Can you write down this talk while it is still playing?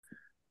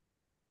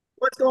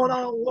What's going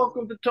on?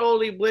 Welcome to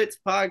Totally Blitz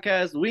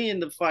Podcast. We in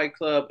the Fight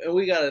Club, and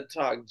we got to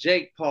talk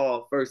Jake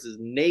Paul versus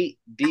Nate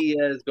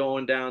Diaz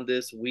going down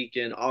this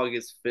weekend,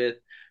 August 5th.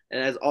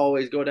 And as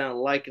always, go down,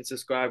 like, and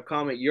subscribe.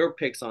 Comment your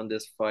picks on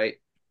this fight.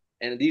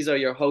 And these are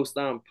your hosts.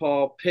 I'm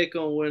Paul, pick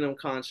 'em, win 'em,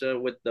 Concha,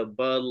 with the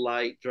Bud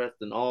Light dressed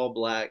in all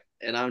black.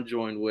 And I'm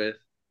joined with.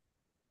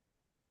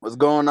 What's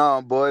going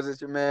on, boys?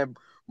 It's your man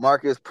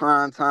Marcus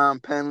Primetime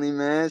Penley,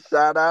 man.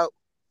 Shout out,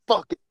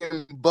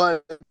 fucking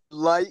Bud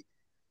Light.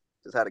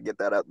 Just had to get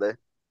that out there.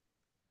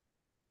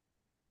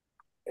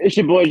 It's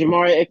your boy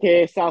Jamari,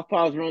 aka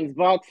Southpaws Runs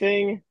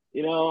Boxing.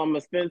 I'm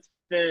a Spence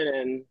fan,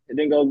 and it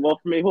didn't go well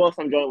for me. Who else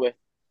I'm joined with?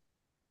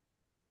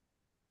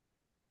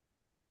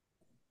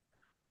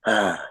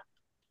 God.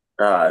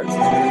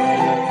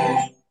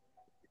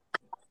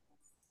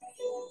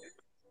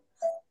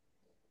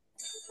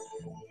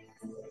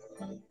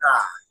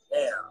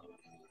 Damn.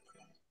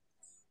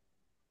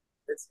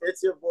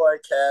 It's your boy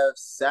Kev,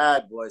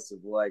 sad voice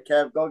of boy.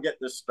 Kev, go get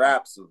the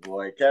straps, of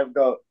boy. Kev,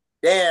 go.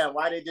 Damn,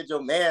 why they did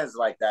your mans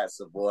like that,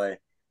 so boy?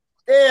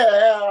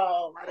 Damn,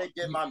 why they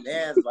did my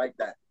mans like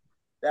that?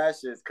 That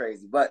shit's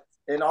crazy. But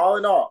in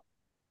all,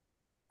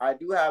 I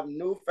do have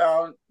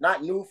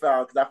not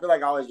newfound, because I feel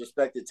like I always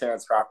respected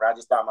Terence Crawford. I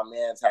just thought my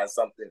man's had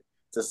something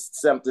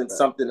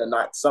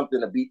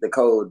to beat the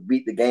code,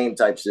 beat the game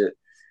type shit.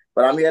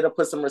 But I'm here to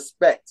put some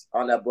respect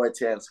on that boy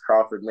Terence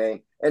Crawford,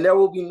 man. And there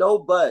will be no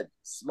bud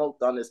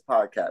smoked on this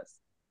podcast,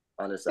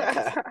 on this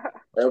episode.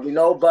 There will be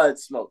no bud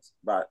smoked,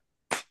 but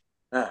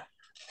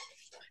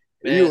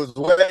You was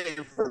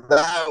waiting for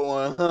that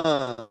one,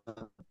 huh?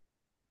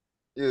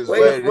 You was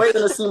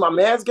waiting to see my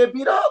mans get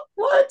beat up.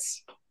 What?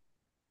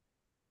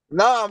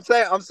 No,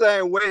 I'm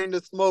saying waiting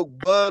to smoke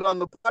Bud on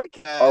the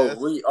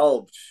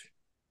podcast.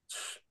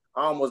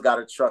 I almost got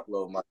a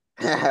truckload, Marcus.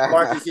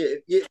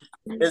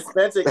 If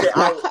Spencer came,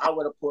 I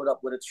would have pulled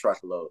up with a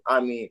truckload. I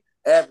mean,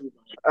 everybody.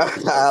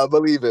 I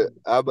believe it.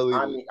 I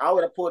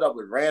would have pulled up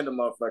with random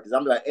motherfuckers.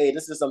 I'm like, hey,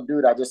 this is some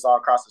dude I just saw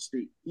across the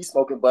street. He's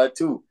smoking bud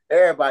too.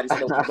 Everybody's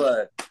smoking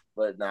bud.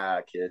 But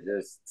nah, kid,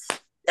 just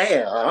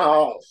damn.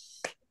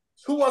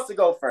 Who wants to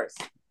go first?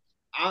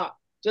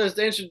 Just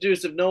to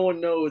introduce, if no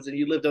one knows and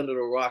you lived under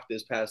a rock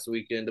this past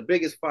weekend, the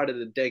biggest fight of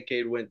the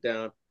decade went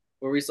down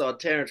where we saw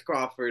Terence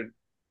Crawford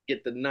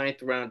get the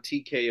ninth round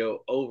TKO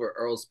over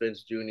Errol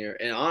Spence Jr.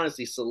 and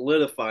honestly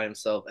solidify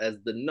himself as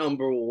the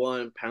number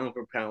one pound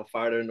for pound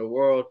fighter in the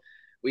world.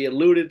 We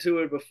alluded to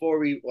it before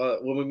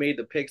when we made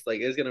the picks, like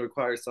it's going to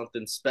require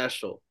something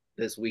special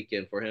this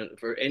weekend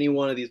for any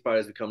one of these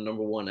fighters to become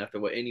number one after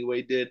what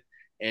Anyway did,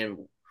 and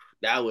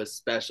that was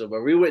special.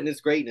 But we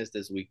witnessed greatness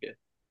this weekend.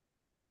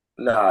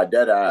 Nah,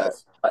 dead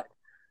ass.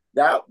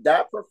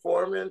 That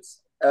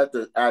performance at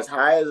as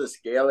high as a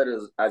scale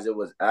as it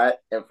was at,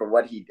 and for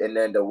what and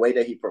then the way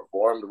that he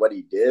performed, what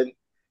he did,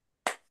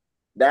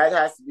 that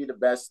has to be the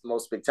best,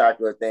 most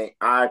spectacular thing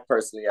I've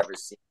personally ever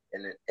seen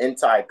in an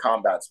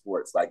anti-combat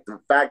sports. Like the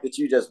fact that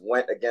you just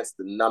went against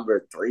the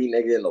number 3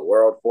 nigga in the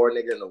world, 4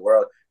 nigga in the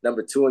world,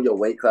 number 2 in your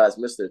weight class,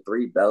 Mr.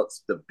 3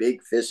 belts, the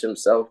big fish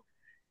himself,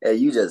 and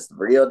you just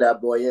reeled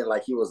that boy in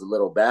like he was a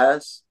little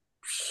bass.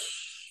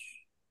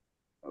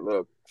 A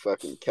little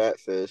fucking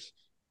catfish.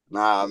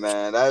 Nah,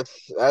 man, that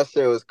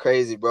shit was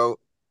crazy, bro.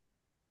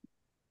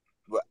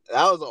 But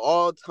that was an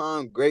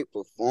all-time great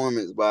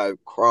performance by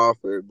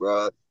Crawford,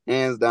 bro.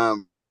 Hands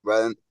down,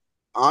 bro. And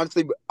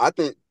honestly, I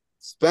think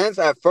Spence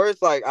at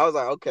first, like, I was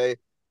like, okay,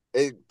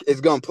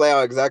 it's gonna play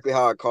out exactly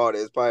how I called it.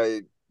 It's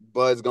probably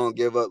Bud's gonna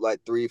give up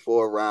like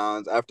 3-4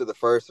 rounds after the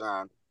first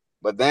round.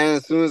 But then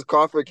as soon as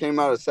Crawford came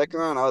out of the second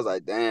round, I was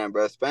like, damn,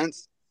 bro,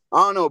 Spence.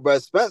 I don't know, bro.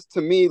 Spence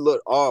to me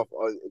looked off,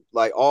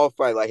 like all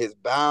fight, like his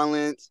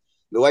balance,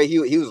 the way he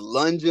was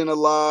lunging a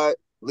lot,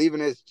 leaving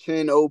his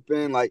chin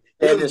open, like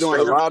he was doing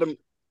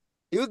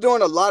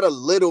a lot of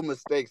little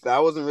mistakes that I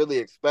wasn't really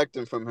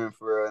expecting from him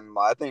for real. And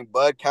I think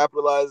Bud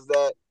capitalized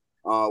that.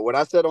 What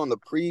I said on the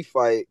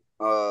pre-fight,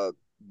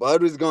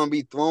 Bud was gonna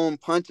be throwing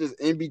punches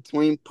in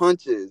between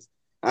punches.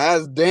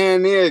 That's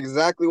damn near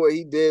exactly what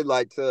he did,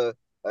 like to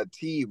a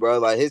T, bro.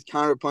 Like his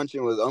counter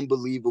punching was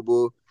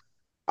unbelievable.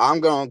 I'm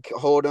gonna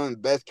hold him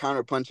best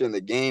counter puncher in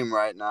the game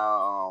right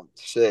now.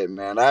 Shit,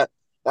 man, that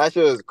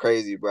shit was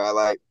crazy, bro.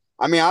 Like,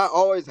 I mean, I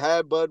always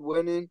had Bud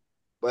winning,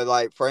 but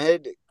like for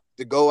him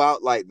to go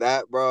out like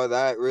that, bro,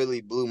 that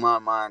really blew my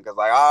mind. Because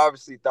like I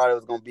obviously thought it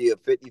was gonna be a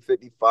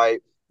 50-50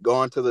 fight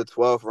going to the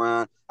 12th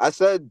round. I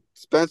said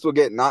Spence would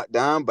get knocked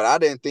down, but I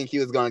didn't think he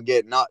was gonna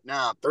get knocked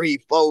down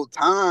 3-4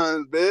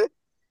 times, bitch.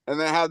 And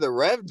then have the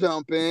ref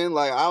jump in.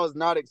 Like I was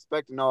not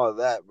expecting all of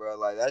that, bro.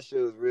 Like that shit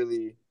was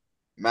really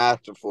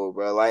masterful,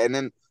 bro. Like, and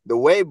then the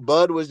way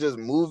Bud was just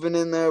moving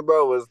in there,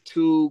 bro, was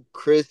too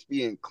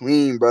crispy and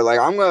clean, bro. Like,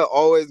 I'm gonna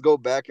always go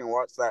back and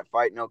watch that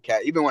fight, no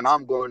cat, even when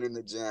I'm going in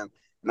the gym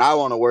and I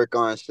want to work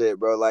on shit,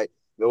 bro. Like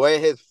the way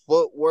his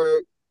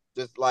footwork,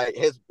 just like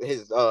his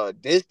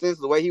distance,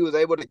 the way he was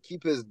able to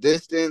keep his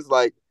distance,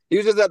 like he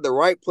was just at the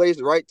right place,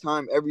 right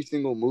time, every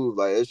single move.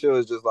 Like it shit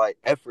was just like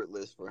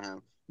effortless for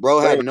him.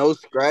 Bro had no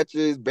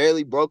scratches,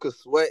 barely broke a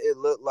sweat. It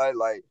looked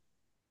like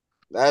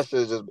That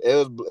shit just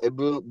it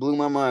blew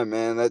my mind,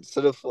 man. That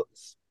sort of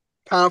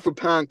pound for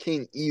pound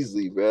king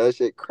easily, bro. That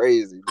shit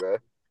crazy, bro.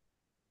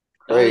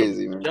 Not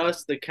Crazy, even man.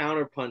 just the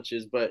counter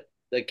punches, but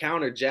the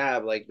counter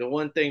jab. Like the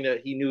one thing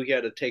that he knew he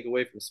had to take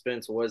away from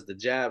Spence was the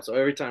jab. So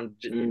every time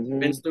Mm-hmm.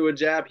 Spence threw a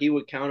jab, he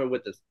would counter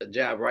with a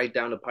jab right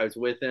down the pipes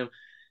with him.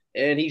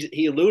 And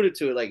he alluded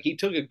to it, like he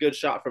took a good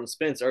shot from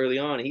Spence early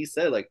on. He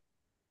said like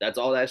that's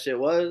all that shit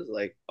was.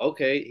 Like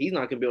okay, he's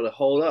not gonna be able to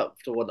hold up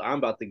to what I'm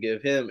about to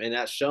give him, and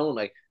that's shown.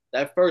 Like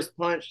that first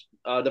punch,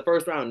 the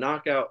first round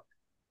knockout.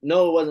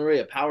 No, it wasn't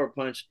really a power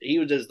punch. He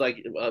was just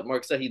like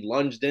Mark said, he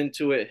lunged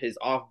into it. His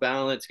off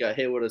balance got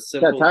hit with a That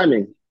simple,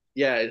 timing.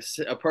 yeah, it's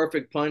a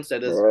perfect punch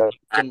that just Yeah.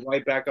 puts him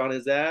right back on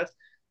his ass.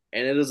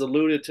 And it is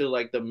alluded to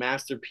like the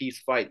masterpiece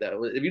fight that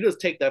if you just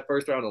take that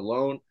first round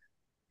alone,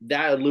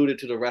 that alluded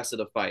to the rest of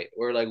the fight,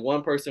 where like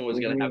one person was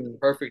gonna have the Mm-hmm.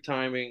 perfect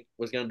timing,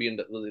 was gonna be in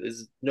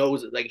his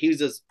nose, like he was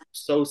just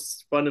so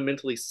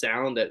fundamentally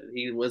sound that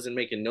he wasn't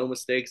making no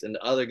mistakes, and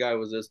the other guy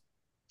was just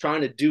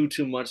trying to do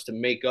too much to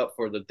make up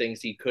for the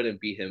things he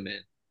couldn't beat him in.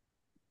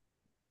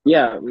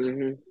 Yeah.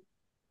 Mm-hmm. How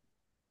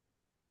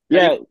do you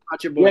Yeah.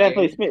 watch your boy Yeah.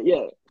 Definitely Andy? Spence.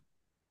 Yeah.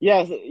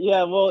 Yes.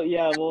 Yeah. Well.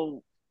 Yeah.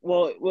 Well.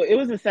 It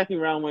was the second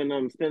round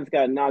when Spence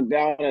got knocked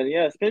out, and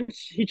yeah, Spence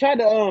he tried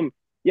to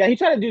yeah, he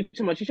tried to do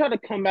too much. He tried to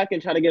come back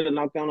and try to get a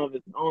knockdown of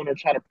his own, or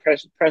try to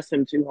press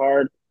him too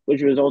hard,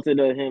 which resulted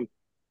in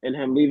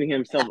him leaving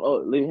himself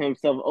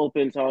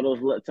open to all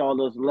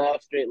those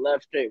left, straight,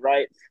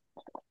 rights.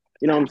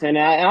 You know what I'm saying?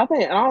 I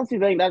honestly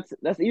think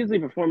that's easily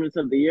performance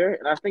of the year,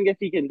 and I think if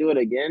he can do it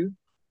again,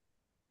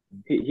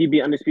 he'd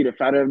be undisputed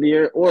fighter of the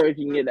year. Or if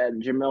you can get that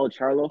Jamel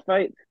Charlo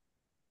fight,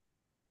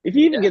 if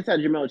he even Yeah. gets that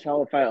Jamel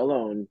Charlo fight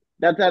alone,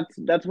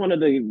 that's one of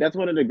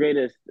the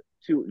greatest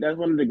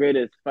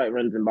fight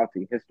runs in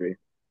boxing history.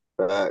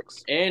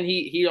 Facts. And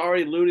he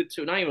already alluded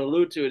to, not even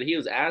alluded to it, he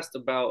was asked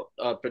about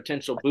a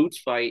potential Boots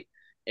fight,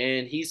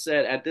 and he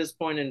said at this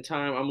point in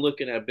time I'm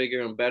looking at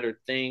bigger and better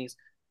things.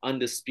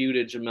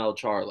 Undisputed Jamel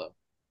Charlo. Yeah,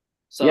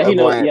 So he That boy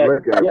knows. ain't Yeah,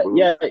 looking at yeah, boots.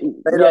 yeah,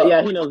 Straight yeah, up.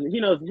 yeah.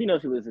 He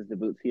knows who listens to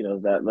Boots. He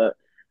knows that. But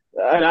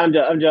I'm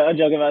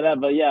joking about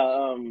that. But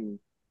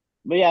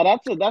yeah,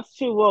 that's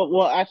true.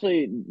 Well,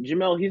 actually,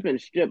 Jamel he's been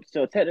stripped,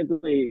 so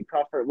technically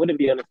Crawford wouldn't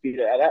be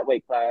undisputed at that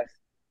weight class.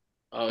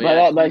 oh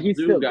yeah, But Tim he's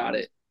Zoo still. got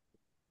it.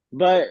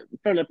 But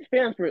from the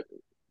fans'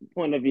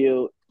 point of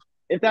view,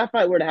 if that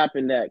fight were to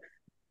happen next,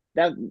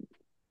 that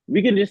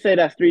we can just say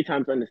that's 3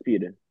 times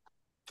undisputed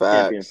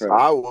champion Facts. for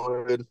us. I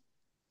would.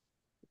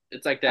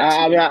 It's like that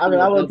two I or would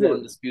double too.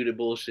 undisputed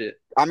bullshit.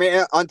 I mean,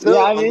 Yeah, until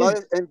I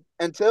mean,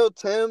 until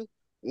Tim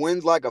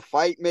wins like a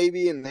fight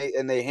maybe, and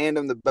they hand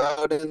him the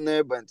belt in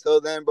there. But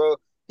until then, bro,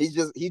 he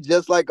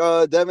just like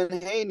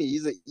Devin Haney.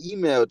 He's an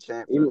email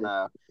champ for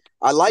now.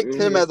 I like Tim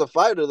mm-hmm. as a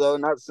fighter though.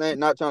 Not trying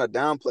to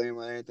downplay him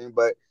or anything,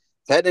 but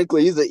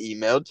technically he's an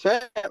email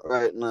champ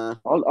right now.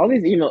 all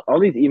these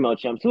email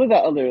champs. Who is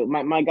that other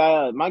my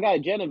guy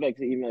Genovic's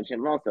an email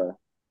champ also.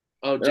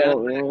 Oh, Jenna. You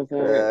know what I'm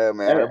saying? Yeah,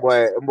 man, that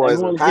boy is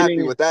Everyone's happy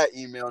getting. with that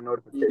email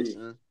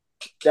notification.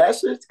 That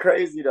shit's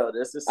crazy though.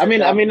 This is I sit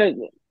mean, I down.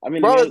 mean, I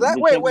mean, Bro, is that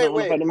the wait, champs wait, don't want to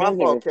wait? fight the My man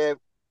fault, there. Kev.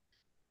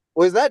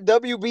 Was that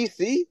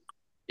WBC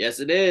Yes,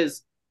 it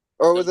is.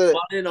 or The was it?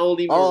 one and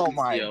only Oh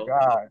my Mauricio.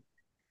 god!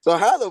 So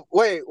how the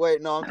wait?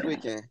 No, I'm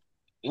tweaking.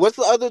 What's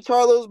the other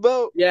Charlo's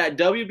belt? Yeah,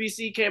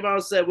 WBC came out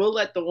and said we'll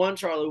let the one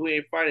Charlo who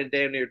ain't fighting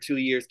damn near 2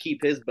 years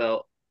keep his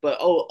belt. But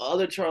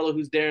other Charlo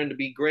who's daring to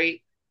be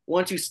great,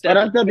 once you Oh, step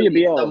that's the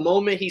WBO.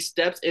 moment he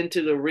steps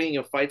into the ring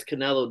and fights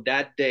Canelo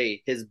that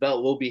day, his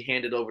belt will be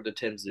handed over to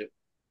Tim Zoo.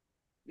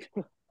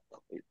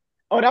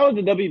 Oh, that was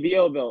the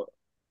WBO belt.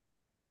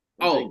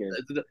 I'm Oh, thinking.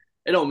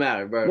 it don't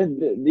matter, bro.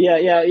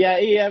 Yeah.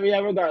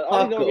 Regardless,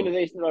 all these Fuck them.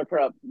 organizations are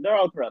corrupt. They're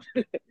all corrupt.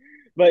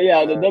 But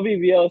yeah, the Uh,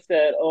 WBO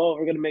said, "Oh,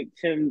 we're gonna make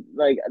Tim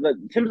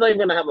Tim's not even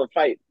gonna have a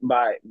fight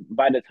by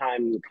the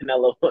time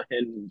Canelo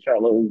and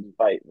Charlo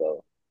fight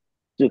though.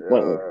 Just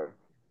pointless.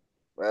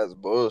 yeah, that's He's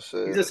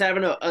bullshit. just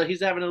having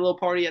he's having a little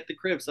party at the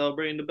crib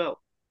celebrating the belt.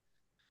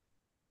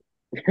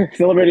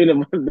 Celebrating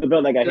the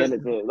belt that got Just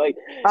handed to it.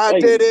 I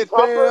Like did it,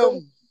 Crawford.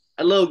 fam.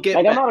 a little get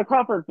Like I'm back. not a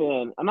Crawford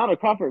fan. I'm not a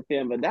Crawford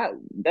fan, but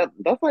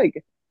that's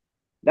like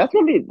that's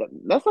gonna be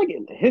that's like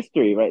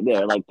history right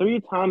there. Like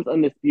 3 times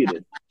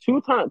undisputed,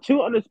 two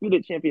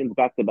undisputed champions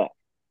back to back.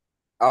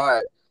 All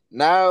right,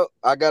 now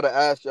I gotta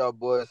ask y'all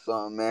boys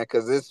something, man,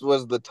 because this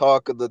was the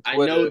talk of the I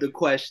know Twitter. the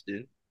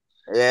question.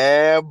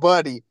 Yeah,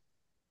 buddy,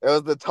 it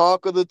was the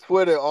talk of the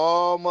Twitter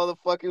all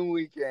motherfucking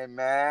weekend,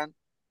 man.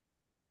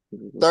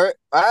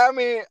 I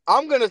mean,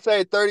 I'm gonna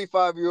say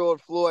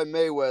 35-year-old Floyd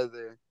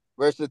Mayweather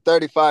versus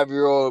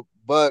 35-year-old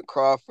Bud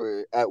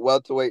Crawford at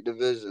welterweight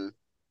division.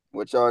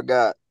 What y'all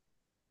got?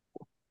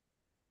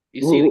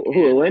 You see the Who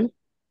will can. win?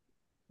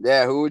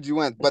 Yeah, who would you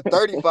win? But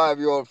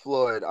 35-year-old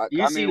Floyd.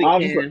 You I see mean, the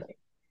Obviously,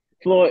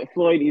 can.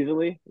 Floyd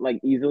easily, like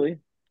easily.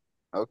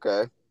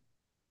 okay,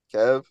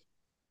 Kev.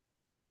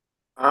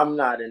 I'm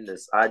not in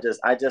this. I just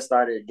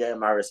started getting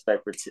my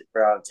respect for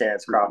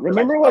Terence Crawford.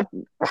 Like, Remember what?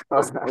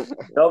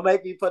 don't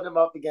make me put him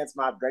up against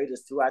my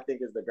greatest, who I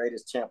think is the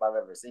greatest champ I've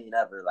ever seen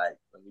ever. Like,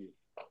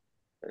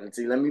 And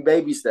see, let me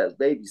baby steps,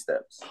 baby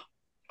steps.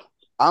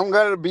 I'm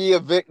gonna be a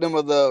victim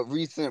of the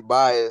recent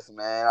bias,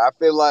 man. I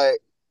feel like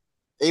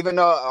even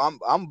though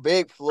I'm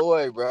big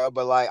Floyd, bro,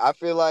 but like I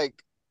feel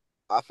like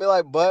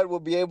Bud will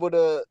be able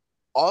to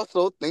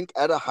also think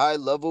at a high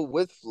level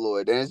with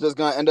Floyd, and it's just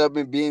gonna end up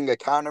in being a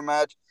counter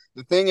match.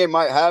 The thing it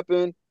might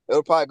happen,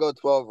 it'll probably go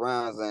 12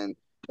 rounds, and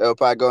it'll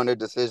probably go into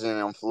decision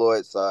on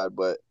Floyd's side.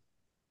 But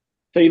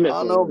So you I missed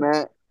don't know, one.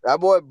 man. That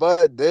boy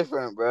Bud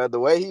different, bro. The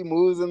way he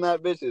moves in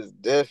that bitch is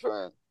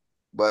different.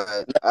 But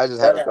I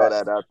just had to throw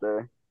that out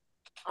there.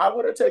 I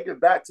would have taken it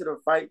back to the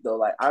fight though.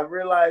 Like I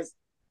realized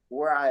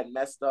where I had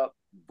messed up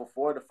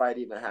before the fight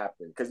even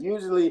happened. Because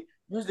usually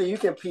you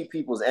can peep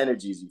people's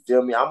energies. You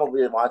feel me? I'm over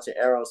here watching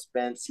Errol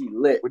Spence. He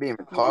lit. We didn't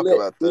even He talk lit.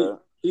 about that.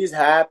 He's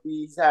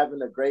happy. He's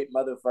having a great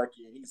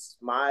motherfucking. He's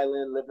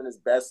smiling, living his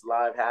best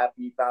life. Happy.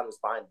 He found his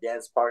fine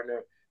dance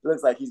partner. It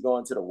looks like he's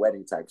going to the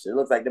wedding type shit. It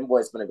looks like them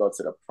boys gonna go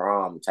to the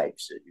prom type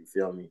shit. You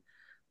feel me?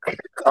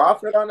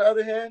 Crawford, on the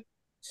other hand,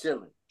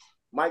 chilling.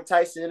 Mike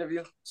Tyson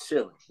interview,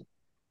 chilling.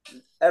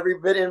 Every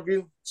bit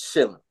interview,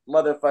 chilling.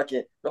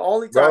 Motherfucking. The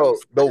only time Bro,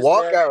 the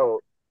walkout.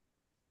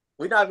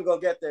 we're not even gonna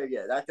get there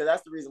yet.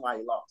 That's the reason why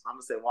he lost. I'm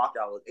gonna say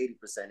walkout was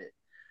 80% it.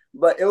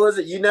 But it was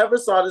you never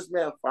saw this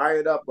man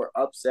fired up or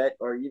upset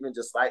or even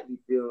just slightly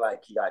feel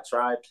like he got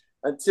tried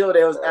until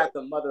they was at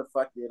the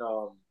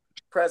motherfucking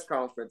press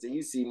conference and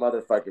you see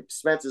motherfucking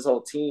Spencer's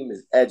whole team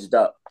is edged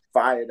up,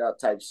 fired up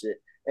type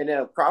shit. And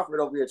then Crawford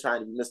over here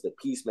trying to be Mr.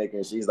 Peacemaker,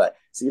 and she's like,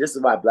 see, this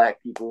is why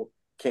black people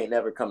can't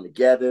never come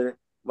together.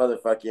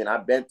 Motherfucking,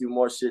 I've been through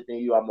more shit than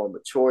you. I'm more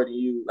mature than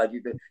you. Like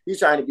he's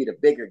trying to be the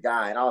bigger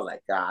guy. And I was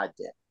like, God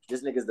damn,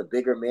 this nigga's the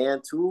bigger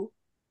man too.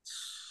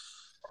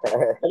 And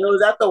it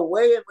was at the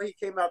weigh-in when he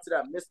came out to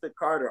that Mr.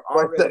 Carter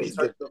already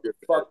turned the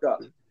fuck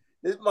up.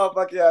 This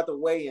motherfucker at the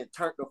weigh-in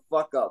turned the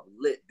fuck up,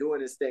 lit, doing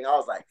his thing. I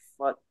was like,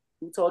 fuck,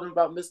 who told him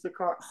about Mr.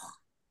 Carter?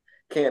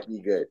 Can't be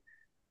good.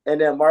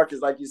 And then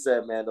Marcus, like you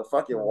said, man, the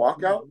fucking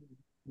walkout.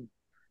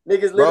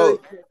 Niggas literally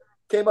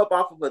came up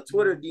off of a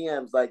Twitter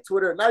DMs, like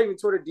Twitter, not even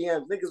Twitter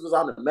DMs. Niggas was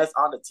on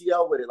the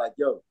TL with it, like,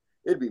 yo,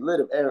 it'd be lit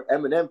if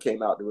Eminem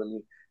came out doing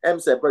me. Em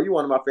said, bro, you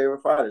one of my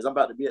favorite fighters. I'm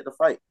about to be at the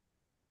fight.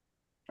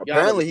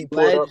 Apparently he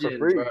pulled up for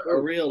free. Bro, a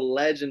real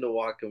legend to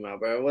walk him out,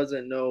 bro. It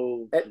wasn't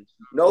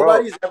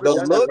nobody's ever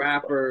done that.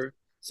 Rapper,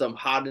 some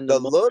hot in the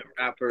look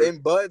rapper.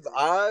 In Bud's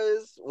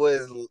eyes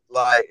was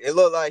like it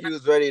looked like he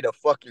was ready to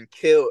fucking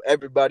kill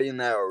everybody in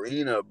that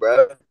arena,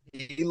 bro.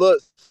 He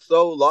looked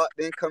so locked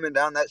in coming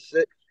down that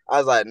shit. I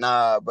was like,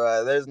 nah,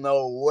 bro, there's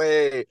no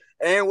way.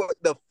 And with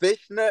the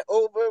fishnet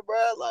over,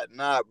 bro, like,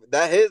 nah,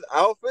 that his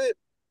outfit,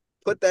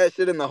 put that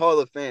shit in the Hall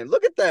of Fame.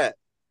 Look at that.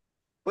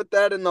 Put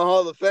that in the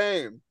Hall of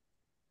Fame.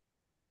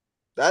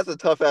 That's a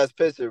tough ass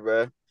picture,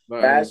 bro.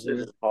 That shit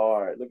is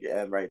hard. Look at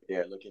him right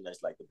there, looking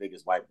that's like the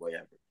biggest white boy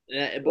ever.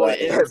 Yeah, boy,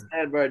 it's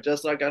sad, bro.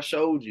 Just like I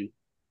showed you.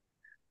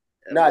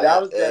 Nah,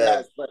 that was dead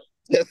ass. But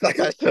just like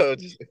I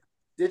showed you.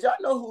 Did y'all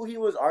know who he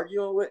was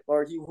arguing with,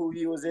 or who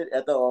he was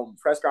at the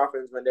press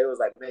conference when they was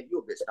like, "Man, you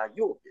a bitch. Now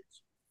you a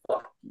bitch.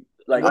 Fuck you."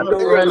 Like he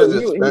wasn't related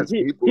to Spence.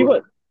 He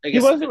was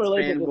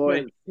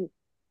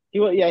he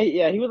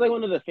was like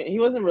one of the he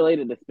wasn't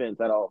related to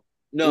Spence at all.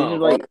 No,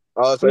 like,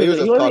 so he was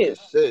just talking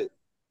shit.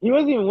 He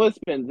wasn't even with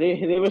Spence. They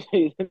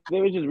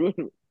were just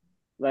rooting.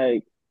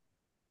 Like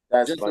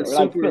that's just funny.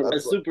 a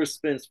super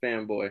Spence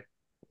fanboy.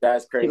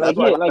 That's crazy. He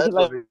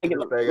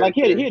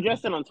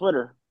addressed it on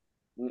Twitter.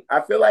 I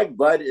feel like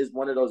Bud is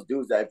one of those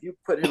dudes that if you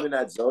put him in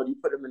that zone, you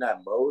put him in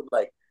that mode.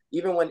 Like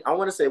even when I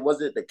want to say,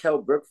 was it the Kell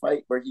Brook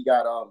fight where he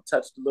got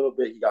touched a little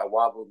bit, he got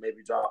wobbled,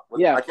 maybe dropped?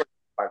 Yeah.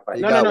 Fight.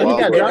 No, he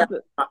got dropped.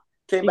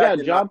 Came he back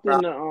got dropped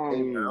in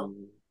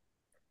the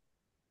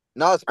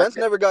No, Spence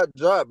never got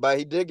dropped, but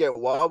he did get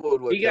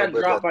wobbled. With he got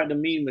dropped by the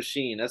Mean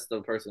Machine. That's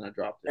the person that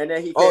dropped it. And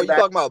then he you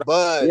talking about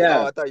Bud? Yeah.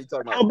 Oh, I thought you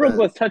talking about Kell Brook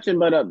was touching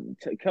Bud up.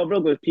 Kell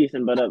Brook was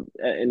piecing Bud up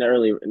in the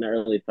early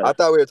fight. I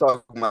thought we were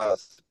talking about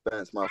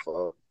Spence. My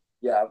fault.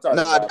 Yeah, I'm talking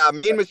about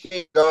Mean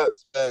Machine dropped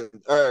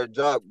Spence or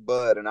dropped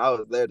Bud, and I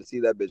was there to see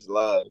that bitch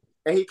live.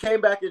 And he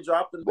came back and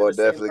dropped him. Boy,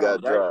 definitely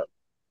got dropped.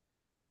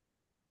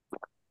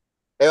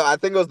 I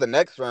think it was the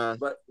next round.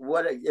 But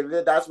what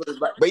if that's what it's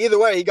like? But either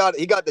way, he got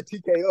the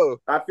TKO.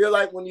 I feel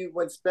like when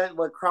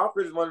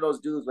Crawford is one of those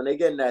dudes, when they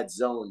get in that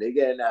zone, they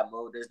get in that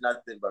mode. There's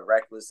nothing but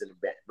reckless and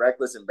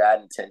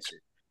bad intention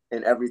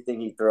in everything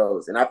he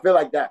throws. And I feel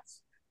like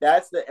that's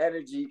the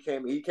energy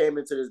he came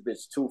into this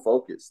bitch too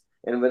focused.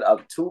 And when a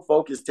too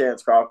focused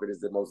Terence Crawford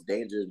is the most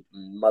dangerous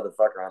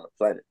motherfucker on the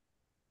planet.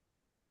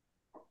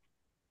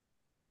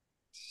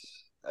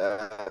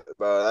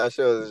 Bro, that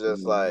show is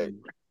just like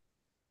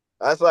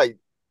that's like.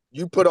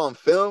 You put on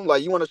film,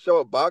 like you want to show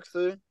a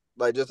boxer,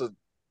 like just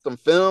some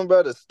film,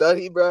 bro, to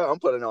study, bro. I'm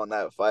putting on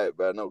that fight,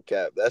 bro. No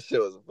cap. That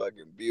shit was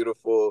fucking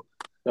beautiful.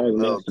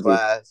 Little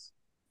class.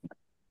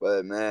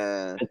 But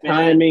man, the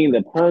timing,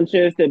 the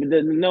punches,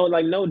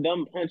 no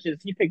dumb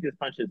punches. He picked his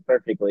punches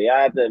perfectly.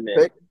 I have to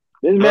admit,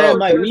 this man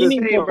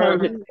meaningful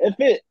punches.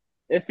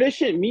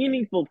 Efficient,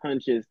 meaningful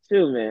punches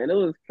too, man. It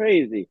was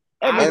crazy.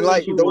 I And was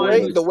like the the one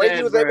way who he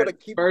said, was able bro, to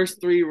keep.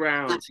 first 3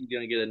 rounds he's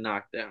gonna get a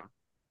knockdown.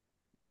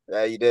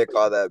 Yeah, you did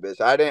call that bitch.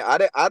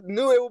 I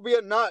knew it would be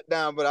a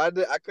knockdown, but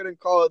I couldn't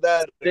call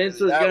that. Spence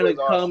was That gonna was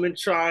come awesome. and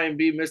try and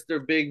be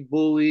Mr. Big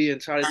Bully and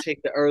try to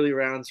take the early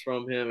rounds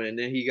from him, and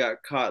then he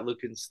got caught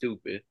looking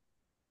stupid.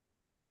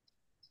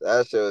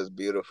 That shit was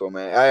beautiful,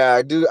 man.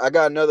 I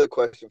got another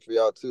question for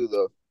y'all too,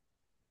 though.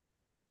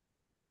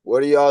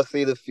 What do y'all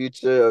see the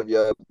future of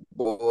your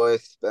boy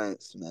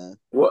Spence, man?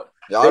 What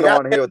Y'all they don't got?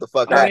 want to hear what the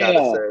fuck Oh I gotta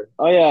yeah, say.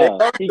 oh They yeah.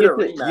 going He to the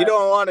gets it. You rematch.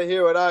 don't want to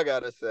hear what I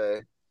gotta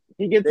say.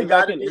 He gets They it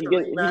back got to in. do the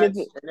rematch,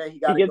 and then he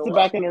got He to gets go it up.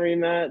 back in the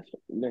rematch.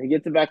 Then he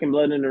gets it back in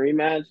blood in the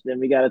rematch. Then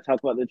we got to talk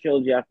about the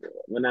trilogy after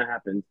when that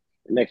happens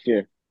next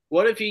year.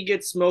 What if he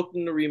gets smoked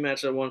in the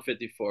rematch at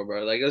 154,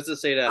 bro? Like, let's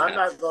just say that I'm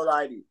happens. not gonna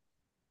lie to you.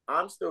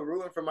 I'm still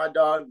rooting for my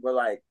dog, but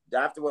like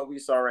after what we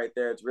saw right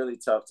there, it's really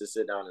tough to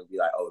sit down and be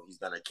like, "Oh, he's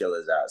gonna kill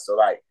his ass." So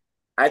like,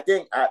 I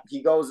think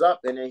he goes up,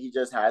 and then he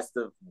just has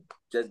to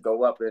just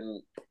go up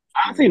and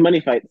I see money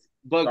fights.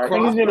 But I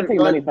think he's gonna Crawford, take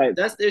but money fights.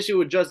 that's the issue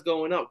with just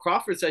going up.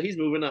 Crawford said he's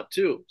moving up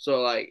too.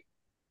 So like,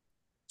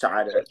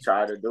 try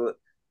to do it.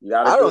 You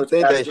gotta I do don't what you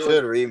think gotta they do.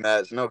 should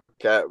rematch. No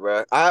cap,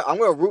 bro. I'm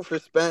gonna root for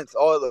Spence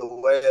all the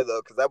way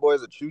though, because that boy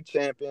is a true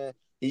champion.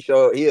 He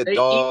a they each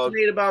dog.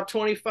 made about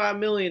 25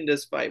 million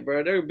this fight,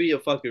 bro. There'd be a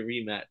fucking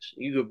rematch.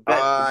 You could bet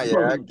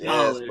Yeah, I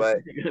guess, $1. but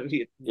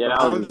Yeah,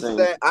 that was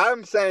insane.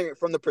 I'm saying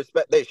from the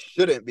perspective they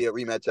shouldn't be a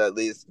rematch at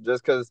least,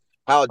 just because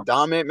how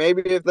dominant.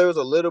 Maybe if there was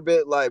a little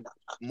bit like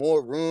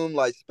more room,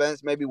 like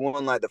Spence maybe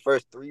won like the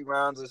first 3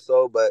 rounds or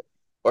so, but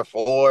or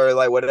 4,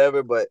 like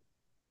whatever. But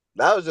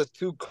that was just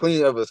too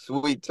clean of a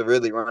sweep to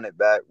really run it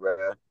back, bro.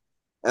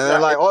 And then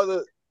Nah, like all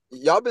the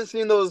y'all been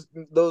seeing those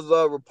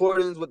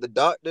reportings with the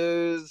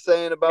doctors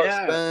saying about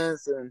Yeah.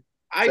 Spence and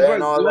Bro,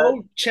 saying all that.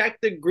 go check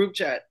the group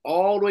chat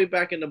all the way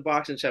back in the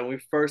boxing chat when we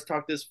first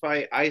talked this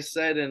fight. I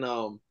said in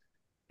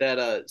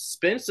that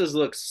Spence's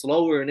looks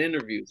slower in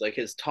interviews. Like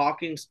his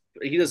talking,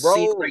 he just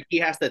seems Bro, like he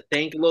has to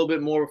think a little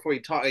bit more before he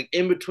talk. Like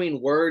in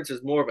between words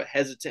is more of a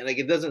hesitant. Like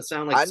it doesn't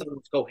sound like I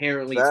someone's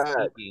coherently speaking.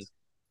 facts.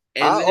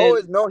 And I then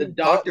always know the he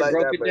talked doctor like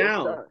broke that, it but it's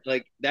down. not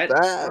Like that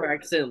car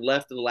facts. accident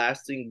left a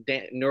lasting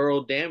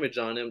neural damage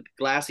on him.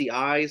 Glassy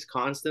eyes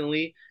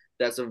constantly.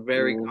 That's a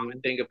very common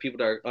Mhm. thing of people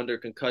that are under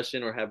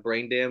concussion or have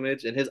brain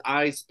damage. And his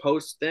eyes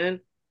post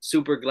then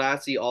super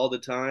glassy all the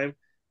time.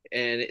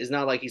 And it's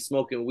not like he's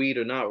smoking weed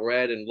or not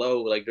red and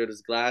low, like they're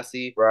just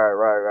glassy.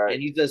 Right. And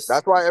he just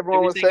That's why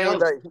everyone was everything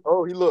saying else. that.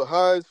 Oh, he looked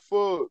high as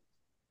fuck.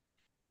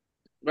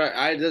 Right.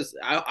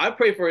 I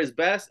pray for his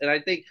best. And I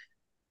think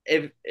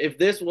if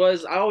this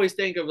was, I always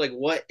think of like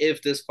what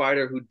if this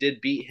fighter who did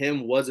beat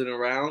him wasn't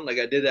around. Like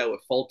I did that with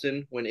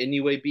Fulton when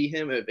Inoue beat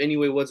him. If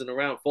Inoue wasn't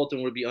around,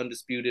 Fulton would be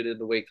undisputed in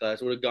the weight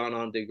class, would have gone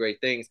on, did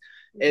great things.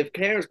 If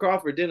Terence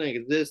Crawford didn't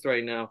exist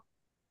right now,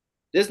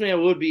 this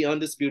man would be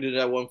undisputed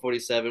at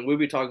 147. We'd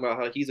be talking about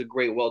how he's a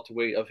great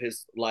welterweight of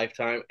his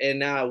lifetime, and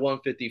now at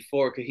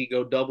 154, could he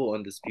go double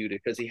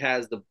undisputed because he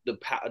has the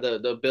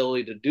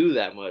ability to do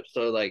that much.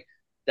 So like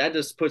that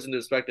just puts into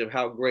perspective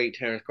how great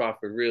Terence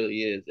Crawford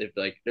really is. If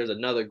like there's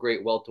another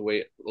great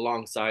welterweight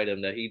alongside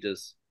him that he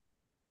just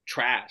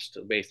trashed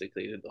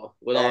basically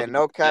with all And due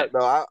no cap respect.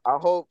 though. I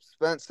hope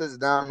Spence sits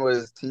down with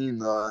his team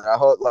though. And I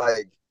hope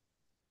like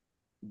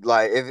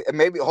if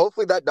maybe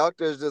hopefully that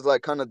doctor is just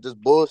like kind of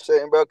just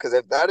bullshitting, bro. Because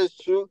if that is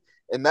true,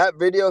 in that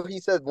video he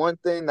said one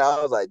thing that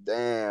I was like,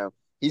 damn.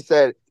 He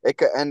said it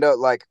could end up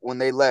like when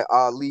they let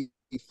Ali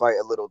fight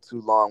a little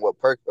too long. What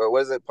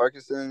is it,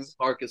 Parkinson's?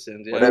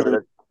 Parkinson's, yeah.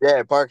 Whatever.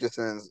 Yeah,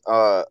 Parkinson's.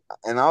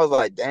 And I was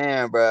like,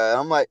 damn, bro.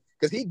 I'm like,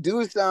 cause he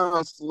do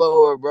sound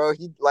slower, bro.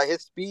 He like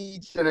his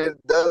speech and it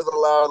does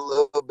allow a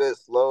little bit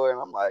slower,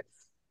 and I'm like,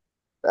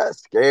 that's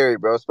scary,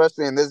 bro.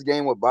 Especially in this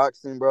game with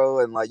boxing, bro.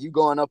 And like you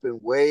going up in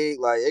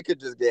weight, like it could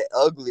just get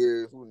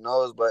uglier. Who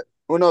knows? But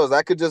who knows?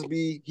 That could just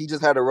be he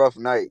just had a rough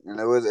night, and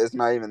it's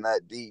not even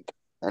that deep,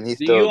 and he's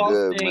Do still you all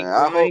good, think man.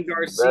 I hope Ryan for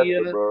the best,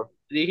 Garcia? bro.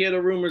 Did you hear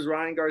the rumors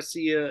Ryan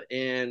Garcia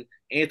and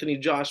Anthony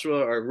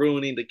Joshua are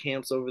ruining the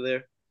camps over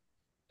there?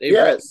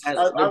 Yes, I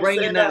They're was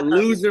bringing saying that that.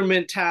 loser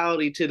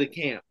mentality to the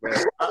camp, bro.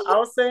 I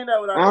was saying that I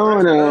without don't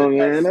expression, know,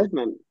 but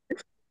man.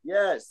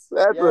 yes,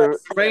 That's not.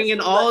 That's a Bringing He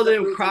let all them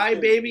them lose the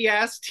thing. crybaby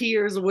ass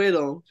tears with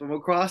them from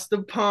across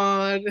the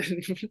pond,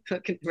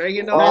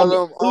 bringing Nah, all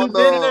but Who's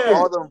in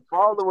all there? them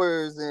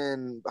followers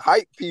and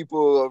hype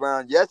people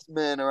around, yes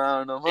men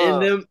around them, and huh?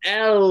 them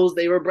L's.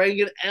 They were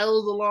bringing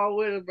L's along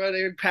with them, bro.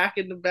 They were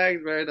packing the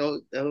bags, bro.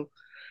 No.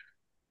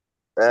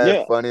 That's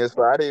yeah, funny as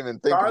fuck. I didn't even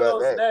think about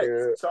Charlo's that, next.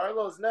 kid.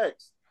 Charlo's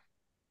next.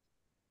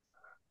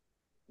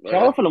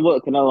 Charlotte finna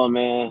whoop Canelo,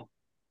 man.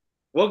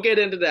 We'll get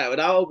into that, but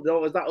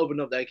let's not open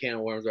up that can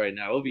of worms right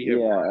now. We'll be here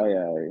Yeah, for oh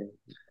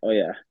yeah, oh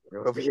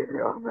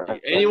yeah.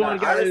 But anyone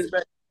nah, I got it.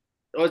 respect.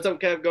 What's up,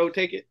 Kev? Go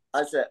take it.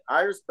 I said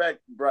I respect,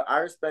 bro. I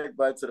respect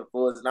Bud to the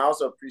fullest, and I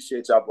also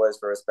appreciate y'all boys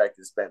for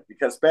respecting Spence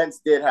because Spence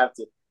did have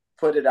to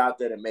put it out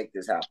there to make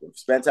this happen.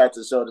 Spence had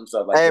to show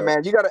himself like, Hey yo,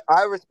 man,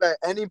 I respect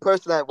any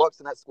person that walks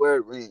in that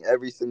square ring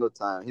every single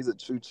time. He's a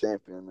true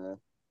champion, man.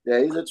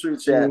 yeah, he's a true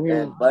champ, Mm-hmm.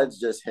 and Bud's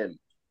just him.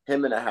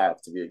 him and a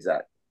half to be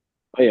exact.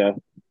 Oh yeah,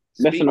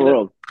 best in the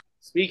world.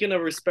 Speaking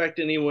of respect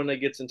anyone that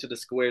gets into the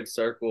squared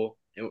circle,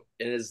 and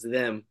is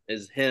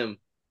him.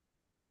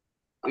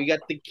 We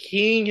got the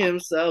king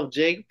himself,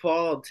 Jake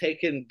Paul,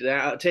 taking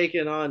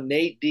on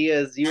Nate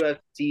Diaz,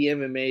 UFC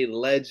MMA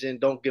legend.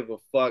 Don't give a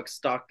fuck.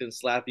 Stockton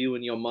slap you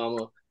and your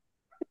mama.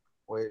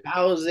 Wait.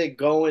 How's it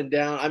going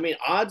down? I mean,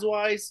 odds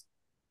wise,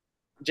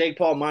 Jake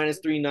Paul minus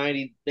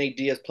 390, Nate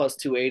Diaz plus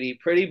 280.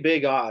 Pretty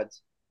big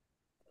odds.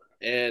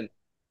 And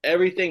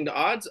everything, the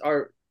odds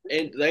are,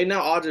 and they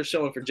now odds are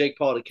showing for Jake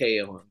Paul to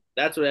KO him.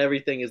 That's what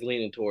everything is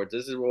leaning towards.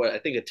 This is what I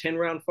think a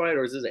 10-round fight,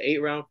 or is this an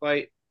 8-round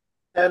fight?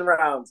 10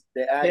 rounds.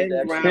 They added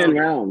 10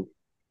 rounds.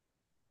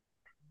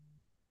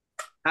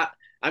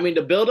 I mean,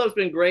 the build-up's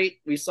been great.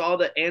 We saw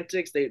the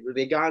antics. They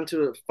got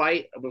into a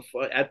fight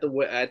before, at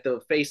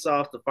the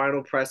face-off, the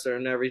final presser,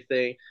 and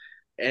everything.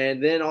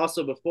 And then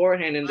also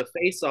beforehand in the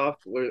face-off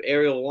with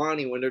Ariel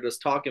Wani, when they're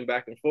just talking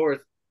back and forth,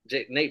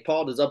 Nate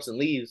Paul just ups and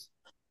leaves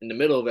in the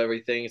middle of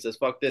everything. He says,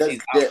 "Fuck this."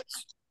 He's out.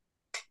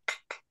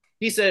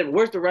 He said,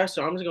 "Where's the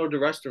restroom? I'm just going to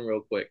the restroom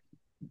real quick."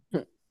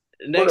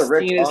 Next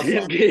scene is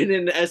him getting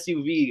in the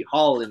SUV,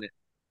 hauling it.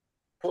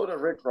 Put a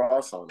Rick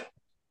Ross on it.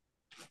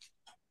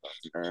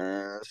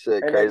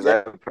 Shit, crazy.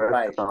 Dick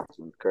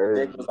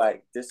was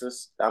like,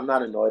 I'm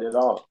not annoyed at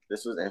all.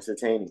 This was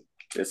entertaining.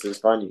 This is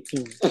funny.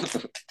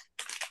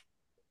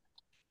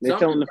 They're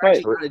showing the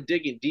fight. Kind of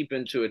digging deep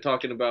into it,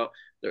 talking about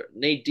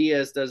Nate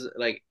Diaz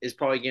is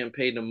probably getting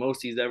paid the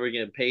most he's ever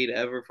getting paid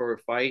ever for a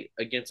fight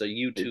against a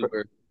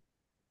YouTuber.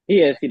 He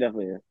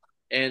definitely is.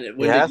 And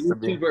when the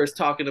YouTuber is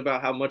talking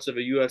about how much of a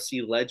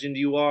UFC legend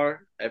you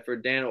are for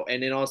Dan,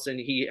 and then all of a sudden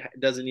he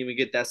doesn't even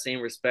get that same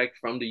respect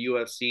from the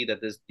UFC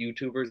that this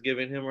YouTuber is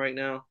giving him right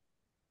now.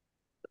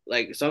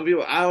 Like some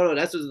people, I don't know.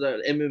 That's what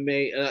the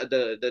MMA,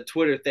 the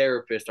Twitter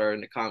therapists are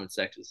in the comment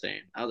section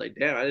saying. I was like,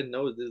 damn, I didn't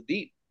know it was this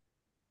deep.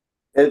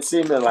 It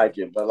seemed like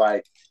it, but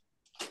like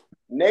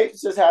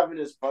Nate's just having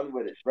his fun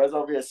with it. Red's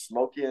over here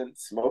smoking in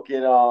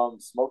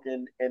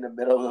the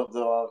middle of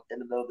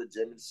the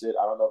gym and shit.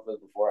 I don't know if it was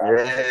before.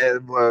 Yeah,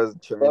 it was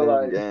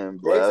training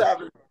game. Nate's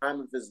having the time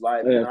of his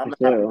life. Yeah, and I'm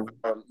happy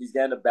for him. He's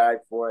getting a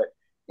bag for it,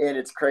 and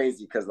it's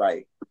crazy because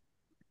like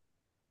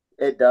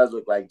it does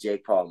look like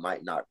Jake Paul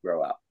might not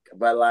grow out,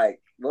 but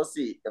like we'll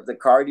see if the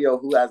cardio.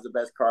 Who has the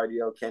best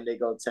cardio? Can they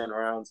go 10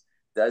 rounds?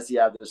 Does he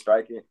have the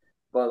striking?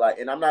 But like,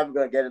 and I'm not even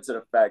gonna get into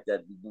the fact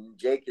that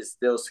Jake is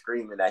still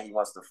screaming that he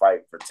wants to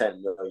fight for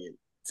 10 million.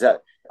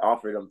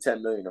 Offered him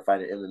 10 million to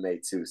fight in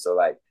MMA too. So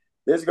like,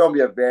 this is gonna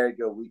be a very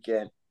good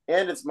weekend,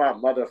 and it's my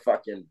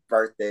motherfucking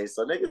birthday,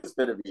 so niggas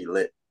gonna be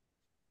lit.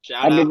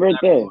 Happy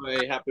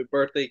birthday! Happy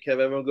birthday,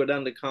 Kevin! Everyone, go down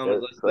in the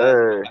comments.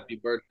 Let's happy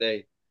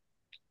birthday.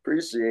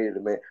 Appreciate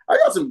it, man. I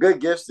got some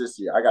good gifts this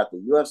year. I got the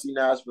UFC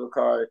Nashville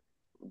card,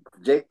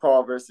 Jake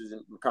Paul versus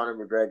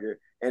Conor McGregor.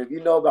 And if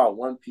you know about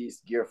One Piece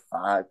Gear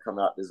 5 come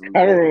out this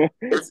weekend,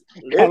 it's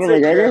a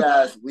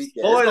good-ass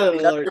weekend.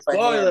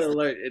 Spoiler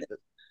alert.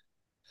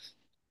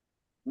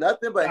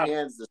 Nothing but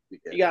hands this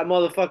weekend. You got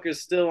motherfuckers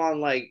still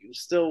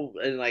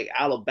in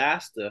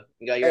Alabasta.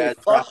 You got your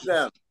fuck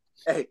them.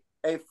 Hey,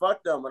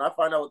 fuck them. When I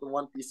find out what the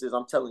One Piece is,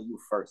 I'm telling you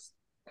first.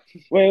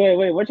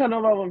 Wait. What y'all know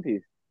about One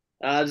Piece?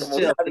 Just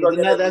chill.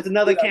 That's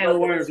another can of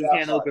worms we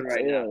can't open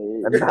right now.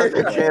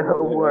 Another can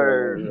of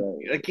worms.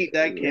 You gotta keep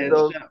that can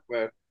shut,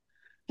 bro.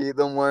 Keep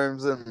them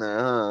worms in there,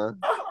 huh?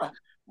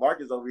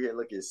 Mark is over here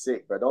looking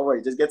sick, but don't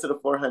worry. Just get to the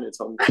 400,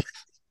 Tony.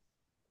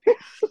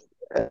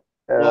 I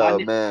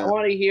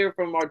want to hear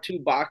from our two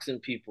boxing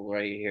people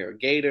right here,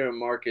 Gator and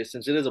Marcus,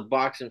 since it is a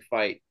boxing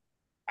fight.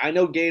 I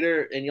know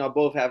Gator and y'all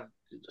both have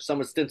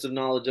some extensive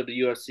knowledge of the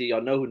UFC.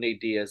 Y'all know who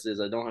Nate Diaz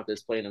is. I don't have to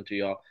explain him to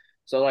y'all.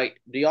 So,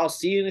 like, do y'all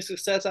see any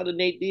success out of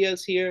Nate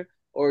Diaz here?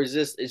 Or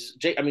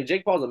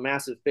Jake Paul's a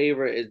massive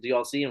favorite. Do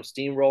y'all see him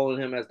steamrolling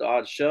him as the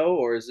odds show?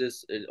 Or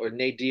or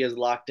Nate Diaz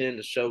locked in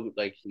to show,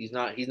 like, he's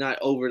not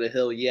over the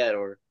hill yet,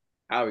 or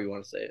however you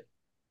want to say it?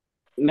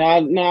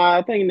 No,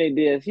 I think Nate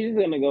Diaz, he's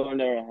going to go in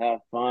there and have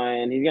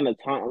fun. He's going to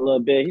taunt a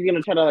little bit. He's going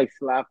to try to, like,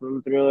 slap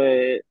him through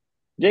it.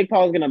 Jake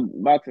Paul's going to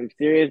box him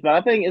serious, but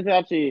I think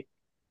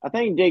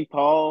Jake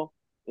Paul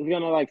is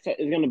gonna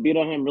beat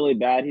on him really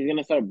bad. He's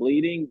gonna start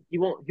bleeding. He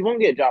won't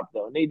get dropped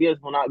though. Nate Diaz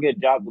will not get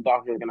dropped. The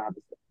doctor is gonna have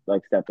to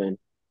step in.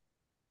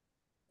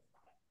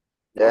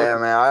 Yeah,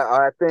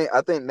 man.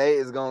 I think Nate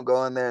is gonna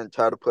go in there and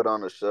try to put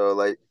on a show.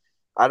 Like,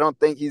 I don't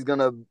think he's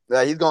gonna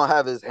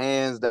have his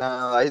hands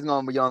down. Like, he's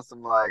gonna be on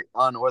some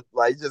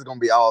he's just gonna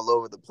be all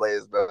over the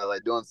place, bro.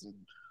 Like, doing some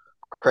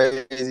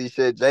crazy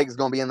shit. Jake's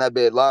gonna be in that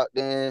bed locked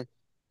in.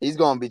 He's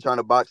gonna be trying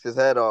to box his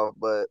head off,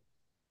 but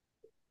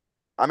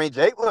I mean,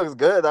 Jake looks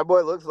good. That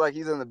boy looks like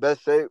he's in the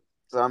best shape.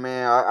 So, I mean,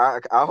 I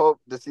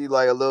hope to see,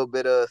 like, a little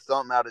bit of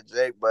something out of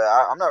Jake, but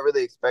I'm not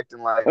really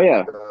expecting, like,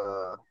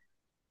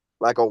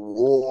 like a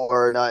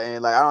war or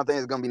nothing. Like, I don't think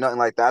it's going to be nothing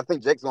like that. I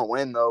think Jake's going to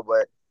win, though,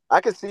 but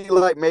I could see,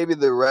 like, maybe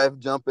the ref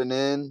jumping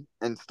in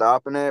and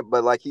stopping it.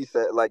 But like he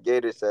said, like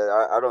Gator said,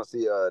 I don't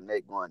see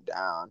Nate going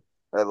down.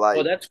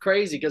 Well, that's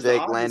crazy because the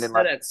odds is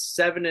set at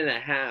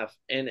 7.5,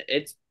 and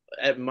it's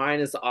at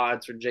minus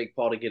odds for Jake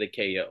Paul to get a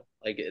KO.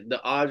 Like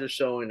the odds are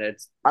showing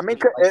that. I mean,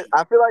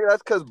 I feel like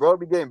that's because bro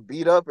be getting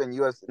beat up in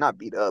UFC, not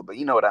beat up, but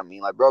you know what I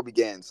mean. Like bro be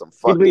getting some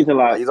He bleeds a fucking,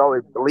 lot. like he's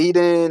always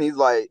bleeding. He's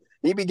like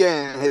he be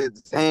getting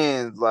his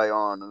hands like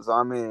on him. So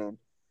I mean,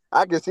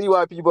 I can see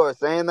why people are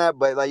saying that,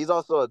 but like he's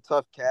also a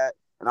tough cat,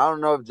 and I don't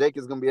know if Jake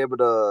is gonna be able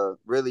to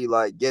really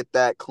like get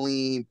that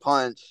clean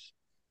punch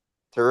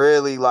to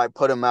really like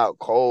put him out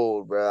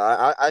cold, bro.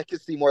 I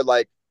could see more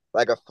like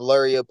a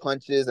flurry of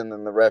punches, and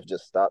then the ref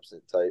just stops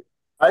it type.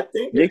 I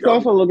think it's Jake's gonna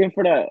be. also looking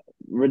for that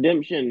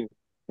redemption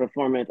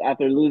performance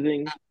after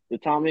losing to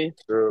Tommy.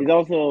 True. He's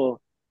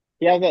also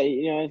he has that,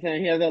 you know what I'm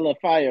saying? He has that little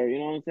fire, you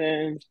know what I'm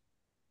saying?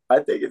 I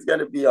think it's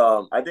gonna be.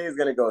 I think it's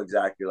gonna go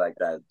exactly like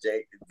that.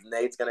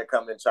 Nate's gonna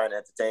come in trying to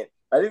entertain.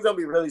 I think it's gonna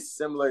be really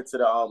similar to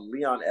the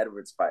Leon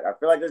Edwards fight. I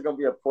feel like there's gonna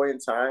be a point in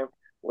time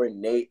where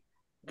Nate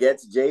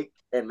gets Jake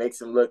and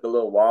makes him look a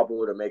little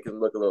wobbled or make him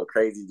look a little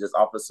crazy, just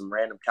off of some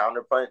random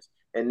counter punch.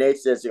 And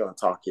Nate's just gonna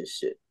talk his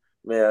shit.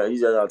 Man, he's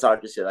just gonna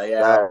talk his shit. Like,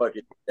 yeah, I'll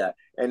fucking do that.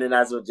 And then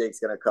that's when Jake's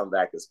gonna come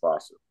back as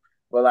partial.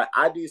 But like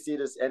I do see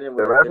this ending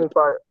with The ref is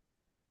fight.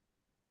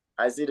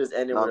 I see this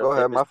ending No, with go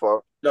ahead. My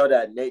fault. know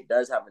that Nate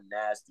does have a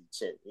nasty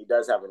chin. He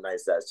does have a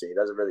nice ass chin.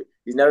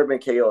 He's never been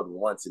KO'd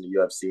once in the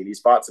UFC, and he's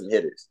fought some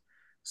hitters.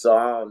 So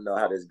I don't know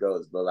how this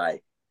goes, but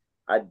like,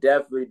 I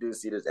definitely do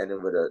see this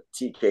ending with a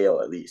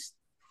TKO at least.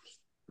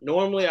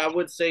 Normally, I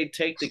would say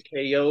take the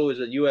KO as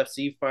a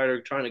UFC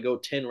fighter trying to go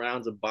 10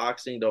 rounds of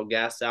boxing. They'll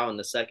gas out in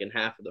the second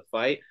half of the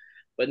fight.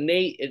 But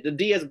Nate, the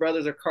Diaz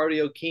brothers are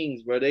cardio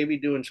kings, bro. They be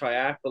doing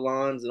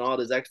triathlons and all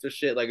this extra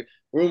shit. Like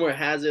rumor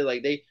has it,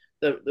 like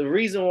the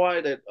reason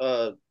why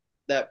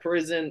that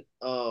prison,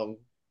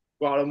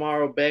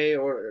 Guatemala Bay,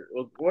 or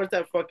where's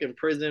that fucking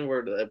prison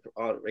where the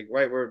like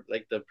right where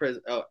like the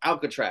prison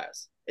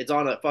Alcatraz. It's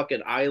on a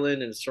fucking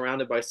island and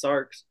surrounded by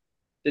sharks.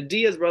 The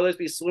Diaz brothers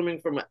be swimming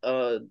from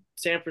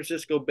San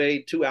Francisco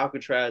Bay to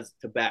Alcatraz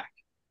to back.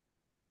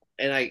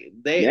 And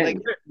they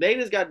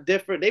just got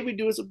different. They be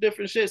doing some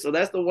different shit. So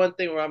that's the one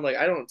thing where I'm like,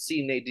 I don't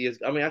see Nate Diaz.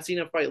 I mean, I've seen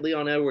him fight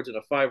Leon Edwards in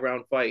a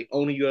 5-round fight,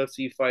 only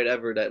UFC fight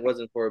ever that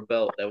wasn't for a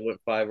belt that went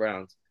 5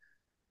 rounds.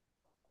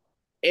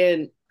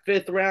 And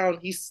fifth round,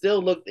 he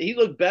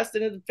looked best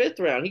in the 5th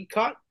round. He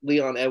caught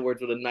Leon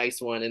Edwards with a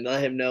nice one and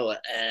let him know,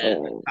 like,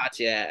 caught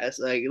your ass,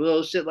 like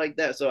little shit like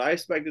that. So I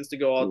expect this to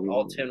go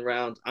all 10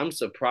 rounds. I'm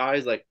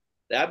surprised. Like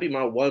that'd be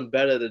my one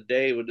bet of the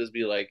day. Would just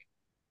be like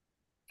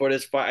for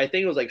this fight. I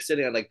think it was like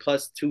sitting at like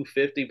plus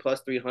 250,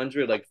 plus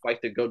 300, like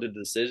fight to go to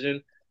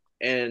decision.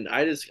 And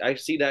I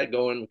see that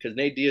going because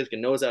Nate Diaz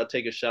knows how to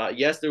take a shot.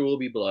 Yes, there will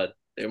be blood.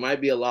 There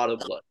might be a lot of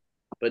blood,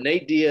 but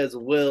Nate Diaz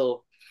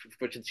will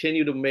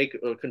continue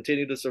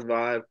to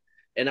survive.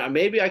 And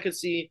maybe I could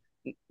see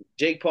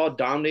Jake Paul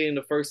dominating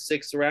the first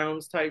 6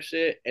 rounds type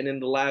shit, and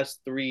in the last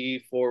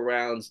 3-4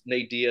 rounds,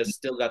 Nate Diaz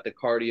still got the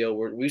cardio.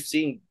 Where we've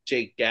seen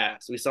Jake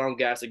gas. We saw him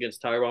gas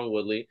against Tyron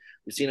Woodley.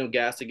 We've seen him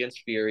gas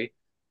against Fury.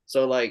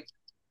 So like,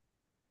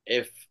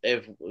 if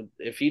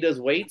he does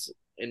weights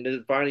and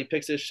then finally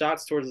picks his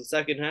shots towards the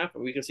second half,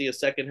 we can see a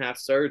second half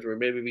surge where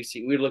maybe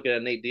we're looking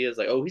at Nate Diaz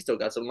like, oh, he still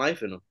got some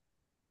life in him.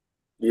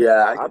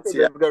 Yeah, I think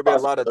there's gonna be a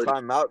lot of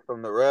timeout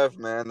from the ref,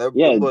 man. Them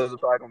boys are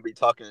probably gonna be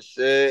talking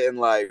shit and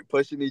like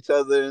pushing each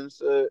other and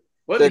shit.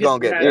 They're gonna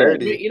get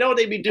dirty. You know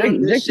they be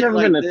doing this shit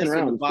like this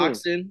in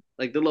boxing,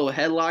 like the little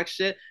headlock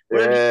shit.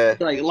 What if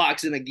he like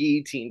locks in a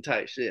guillotine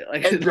type shit,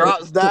 like and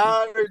drops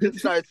down or just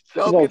starts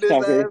choking his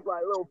ass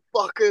like little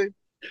fucker.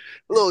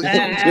 Little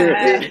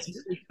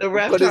the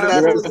ref put his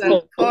ass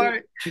that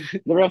part.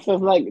 The ref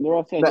says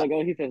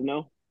oh, he says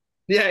no.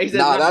 Yeah, he said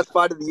nah, that's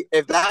fight of the.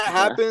 If that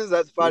happens,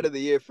 that's fight of the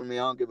year for me.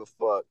 I don't give a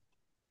fuck.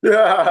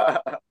 Yeah,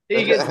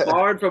 he gets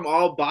barred from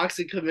all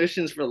boxing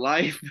commissions for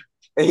life.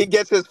 And he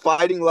gets his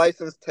fighting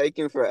license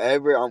taken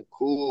forever. I'm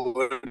cool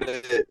with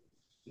it.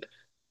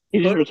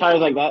 He just retires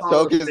like that.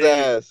 Choke his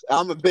ass.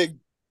 I'm a big.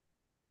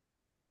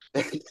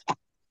 Oh,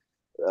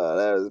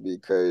 that would be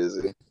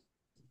crazy.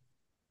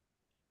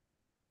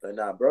 But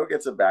nah, bro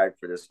gets a bag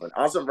for this one.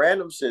 On some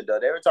random shit though,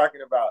 they were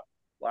talking about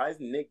why is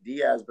Nick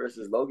Diaz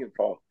versus Logan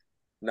Paul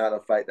not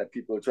a fight that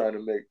people are trying to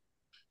make?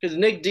 Because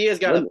Nick Diaz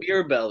got a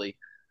beer belly.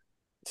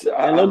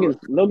 And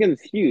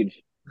Logan's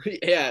huge.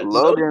 Yeah,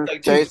 Logan's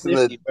like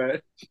chasing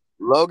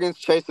Logan's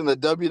chasing the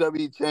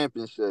WWE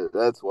championship.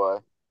 That's why.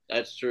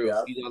 That's true.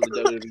 Yeah. He's on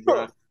the WWE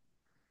grind.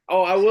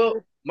 Oh, I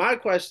will. My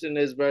question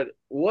is, bro,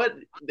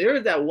 there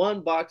is that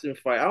one boxing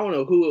fight. I don't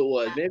know who it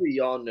was. Maybe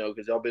y'all know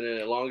because y'all been in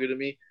it longer than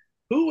me.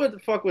 Who the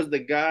fuck was the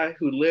guy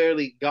who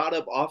literally got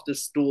up off the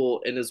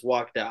stool and just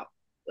walked out?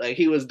 Like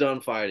he was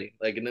done fighting,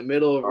 like in the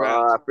middle of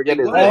rounds. I forget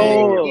his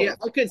name. Yeah,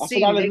 I could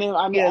see. His name.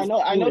 I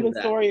know the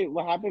story.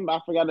 What happened, but I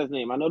forgot his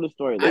name. I know the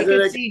story. I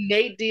could see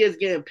Nate Diaz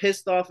getting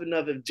pissed off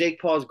enough if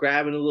Jake Paul's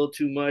grabbing a little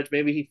too much.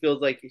 Maybe he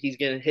feels like he's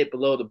getting hit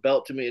below the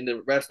belt to me, and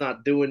the ref's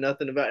not doing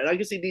nothing about it. And I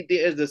can see Nate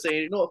Diaz just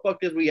saying, "You know what? Fuck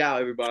this, we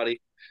out,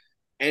 everybody."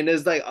 And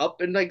it's like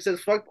up and like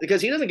says fuck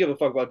because he doesn't give a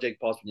fuck about Jake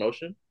Paul's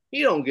promotion.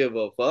 He don't give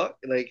a fuck.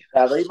 Like,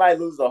 yeah, but he might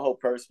lose the whole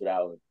purse for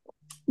that one.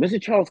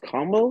 Mr. Charles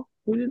Combo?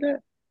 Who did that?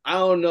 I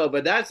don't know,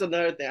 but that's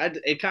another thing.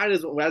 It kind of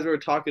as we were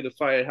talking to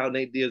fight how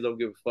Nate Diaz don't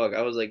give a fuck.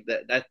 I was like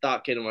that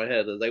thought came to my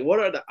head. I was like, what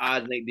are the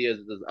odds Nate Diaz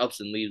just ups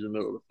and leaves in the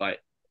middle of the fight?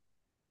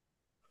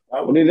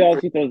 What do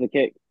else he throws the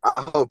kick?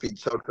 I hope he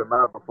chokes him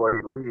out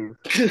before he leaves.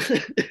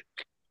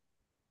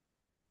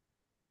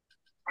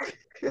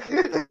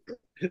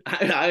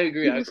 I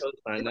agree. I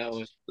co-sign that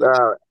one.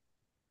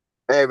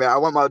 Hey man, I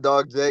want my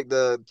dog Jake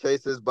to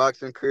chase his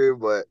boxing career,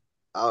 but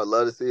I would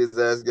love to see his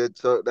ass get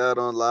choked out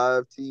on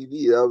live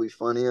TV. That would be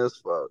funny as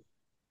fuck.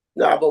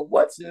 Nah, but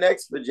what's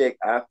next for Jake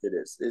after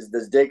this? Is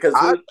this Jake? Because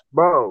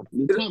bro,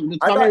 The Tommy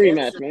I thought rematch,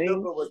 Anderson man.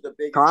 Silva was the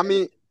biggest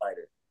Tommy.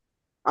 fighter.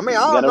 I mean, I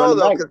don't know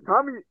though, because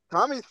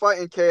Tommy's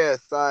fighting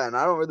KSI, and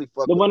I don't really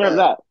fuck the with winner that. of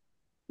that.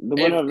 The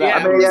winner of that. Yeah,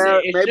 I mean, yeah,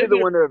 maybe the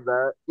winner of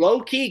that.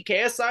 Low key,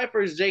 KSI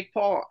versus Jake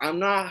Paul. I'm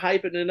not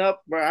hyping it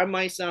up, but I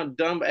might sound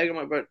dumb,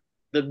 but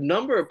the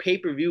number of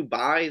pay-per-view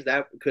buys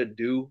that could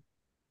do.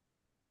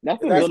 That's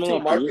been That's building two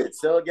up for years. markets.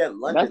 Still again,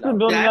 London. That's been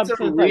building That's up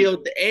a since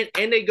real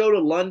and they go to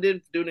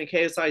London doing in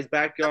KSI's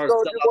backyard, Let's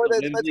go sell do out more the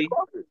than Spencer Wembley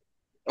Crawford.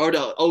 or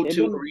the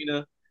O2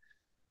 Arena.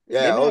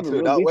 Yeah, they've been having O2,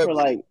 real not beef for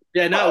Wembley. like.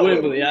 Yeah, not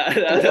Wembley. Yeah.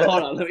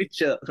 Hold on, let me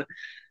chill.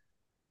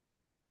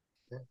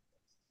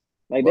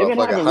 Like they've been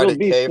Motherfucking having real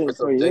beef 100K for for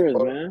some Jake years,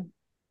 Paul. man.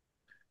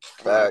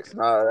 Facts.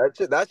 Nah,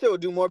 that shit will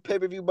do more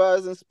pay-per-view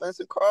buys than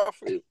Spencer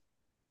Crawford.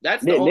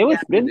 That's the They only was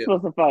been avenue.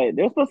 supposed to fight.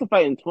 They were supposed to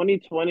fight in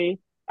 2020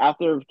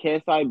 after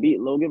KSI beat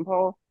Logan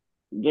Paul.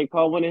 Jake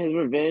Paul wanted his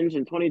revenge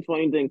in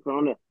 2020.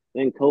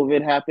 Then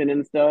COVID happened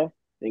and stuff.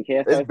 Then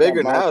KSI It's bigger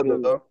stopped now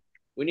boxing. though.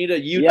 We need a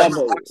Yeah, YouTube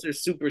but Boxer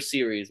Super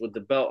Series with the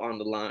belt on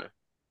the line.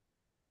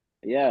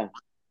 yeah,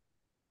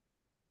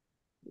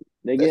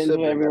 they That get into should it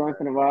bring every that once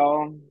back. in a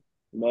while.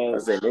 I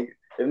But say,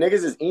 if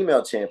niggas is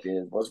email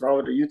champions, what's wrong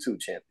with the YouTube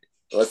champion?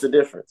 What's the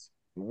difference?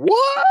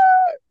 What?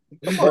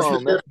 Come What's the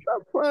on, man. difference?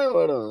 Stop playing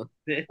with him.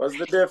 What's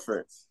the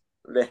difference?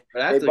 They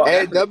That's a bought.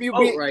 Hey, that's a quote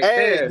WB. right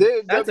Hey, there.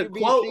 did That's a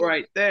quote WBC?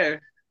 right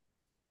there.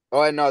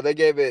 Oh, no, they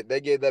gave that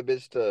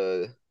bitch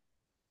to.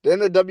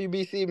 Didn't the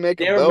WBC make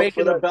a They were belt for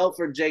making a that? belt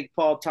for Jake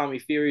Paul Tommy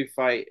Fury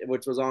fight,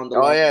 which was on the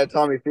Oh line. yeah,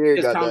 Tommy Fury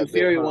Because got Tommy that bitch.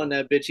 Fury Huh? won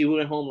that bitch. He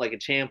went home like a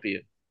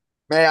champion.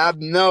 Man, I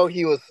know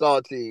he was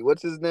salty.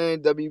 What's his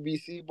name?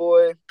 WBC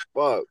boy.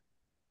 Fuck.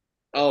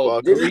 Oh,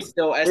 Fuck him.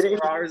 Cristo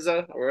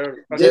Esparza or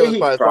whatever. Yeah, it Didn't was he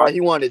probably cry? sorry.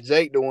 He wanted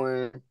Jake to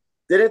win.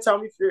 Didn't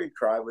Tommy Fury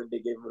cry when they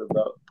gave him the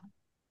belt?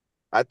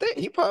 I think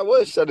he probably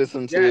was shedding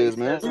some Yeah, he tears,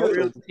 man. said some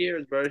real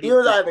tears, bro. He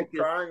was either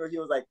crying or he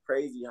was like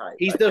crazy hype.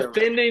 He's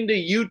defending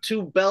the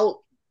YouTube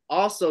belt,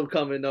 also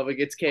coming up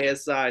against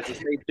KSI. So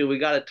stay tuned. We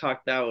got to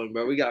talk that one,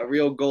 bro. We got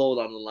real gold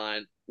on the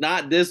line.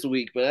 Not this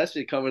week, but that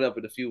shit coming up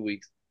in a few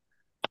weeks.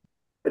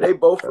 But they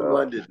both from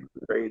London.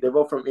 They're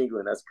both from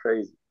England. That's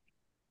crazy.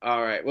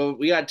 All right. Well,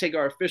 we got to take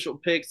our official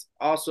picks.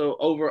 Also,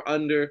 over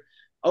under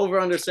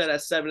set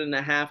at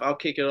 7.5. I'll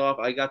kick it off.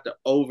 I got the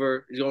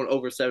over. He's going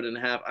over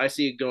 7.5. I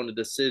see it going to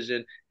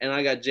decision, and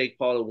I got Jake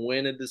Paul to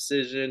win a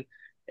decision,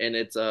 and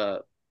it's I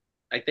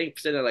think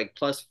sitting at like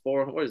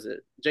 +4. What is it?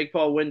 Jake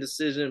Paul win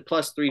decision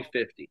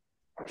 +350.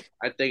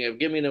 I think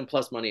give me them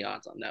plus money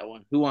odds on that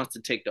one. Who wants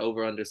to take the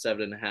over under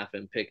 7.5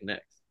 and pick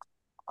next?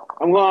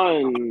 I'm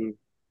going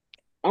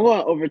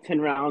over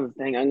 10 rounds.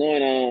 Thing. I'm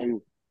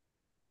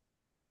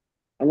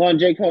going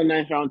Jake Paul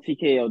 9th round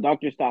TKO.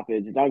 Doctor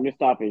stoppage.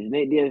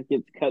 Nate Diaz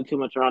gets cut too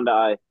much around the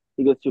eye.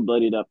 He gets too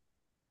bloodied up.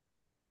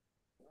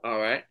 All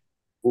right.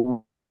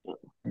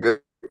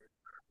 Good.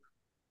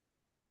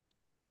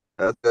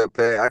 That's good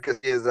pay. I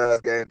can see his ass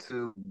getting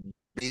too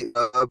beat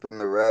up in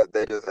the rap.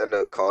 They just end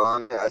up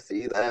calling it. I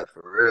see that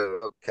for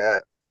real.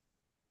 Cat.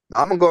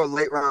 I'm gonna go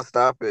late round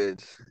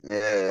stoppage.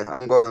 Yeah,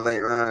 I'm going late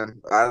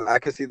round. I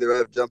can see the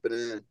ref jumping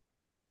in.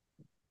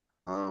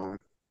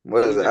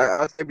 What is it?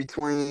 I say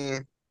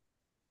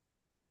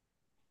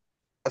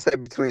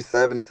between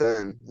 7 and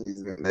 10.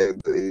 He's gonna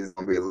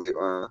be a late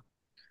round.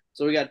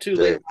 So we got two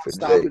late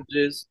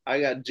stoppages.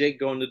 I got Jake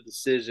going to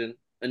decision.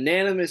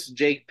 Unanimous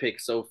Jake pick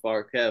so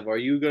far. Kev, are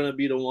you gonna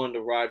be the one to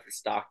ride for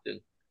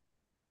Stockton?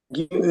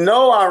 You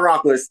know I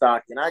rock with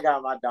Stockton. I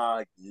got my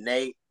dog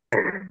Nate,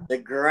 the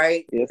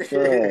great. Yes,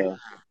 sir.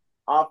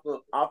 off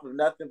of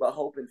nothing but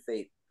hope and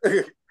faith.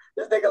 This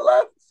nigga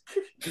left.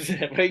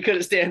 But you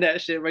couldn't stand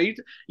that shit, bro.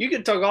 You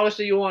can talk all the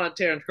shit you want on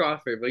Terence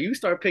Crawford, but you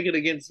start picking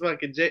against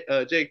fucking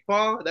Jake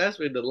Paul, that's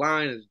where the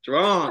line is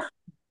drawn.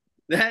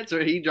 That's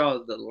where he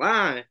draws the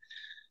line.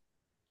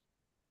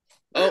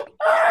 Oh.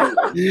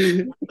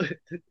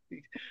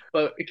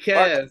 But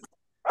Kev,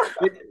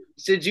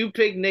 should you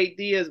pick Nate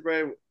Diaz,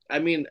 bro? I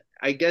mean,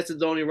 I guess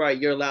it's only right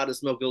you're allowed to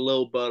smoke a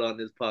little bud on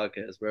this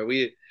podcast, bro.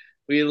 We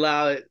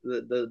allow it.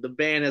 The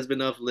ban has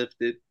been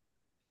uplifted.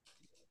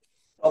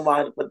 Oh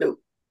my, but dude.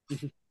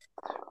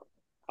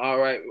 All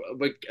right,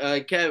 but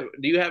Kev,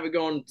 do you have it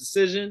going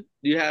decision?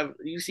 Do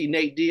you see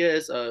Nate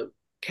Diaz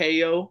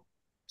KO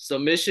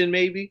submission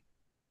maybe?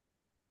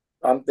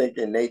 I'm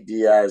thinking Nate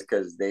Diaz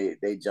because they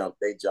jump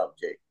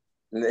Jake.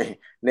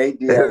 Nate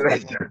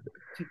Diaz.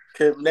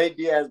 Nate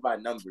Diaz by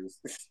numbers.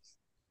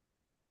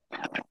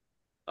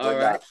 All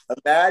right.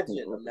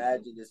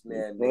 Imagine this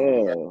man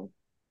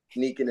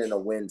sneaking in a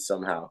win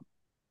somehow.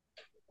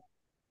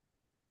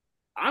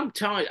 I'm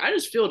telling you, I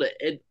just feel that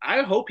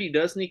I hope he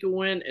does sneak a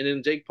win, and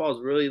then Jake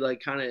Paul's really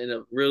like kind of in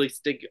a really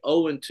stick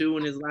 0-2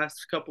 in his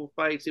last couple of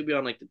fights. He'll be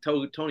on like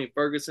the Tony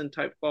Ferguson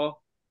type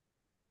fall.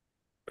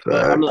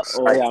 But I'm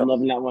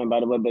loving that one by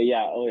the way. But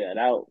yeah,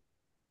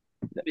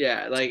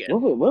 yeah, like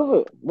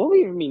what would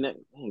you mean that?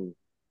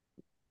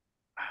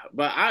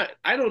 but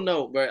I don't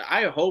know, but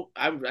I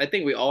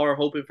think we all are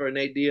hoping for a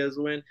Nate Diaz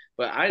win,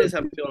 but I just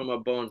have a feeling in my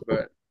bones,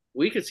 but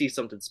we could see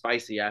something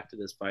spicy after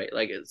this fight,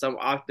 like some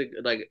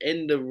like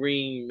in the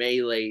ring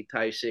melee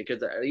type shit.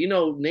 Because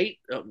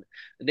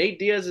Nate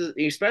Diaz is,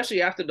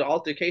 especially after the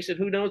altercation.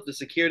 Who knows? The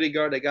security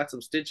guard that got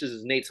some stitches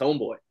is Nate's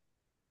homeboy.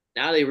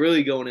 Now they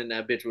really going in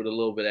that bitch with a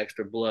little bit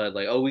extra blood.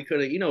 Like, oh, we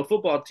could have,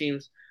 football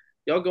teams,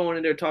 y'all going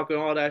in there talking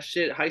all that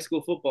shit. High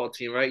school football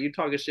team, right? You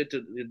talking shit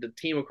to the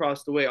team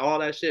across the way, all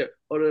that shit.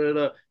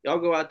 Oh, y'all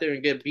go out there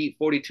and get beat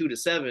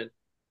 42-7.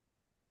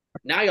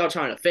 Now y'all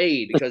trying to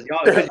fade because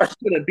y'all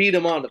gonna beat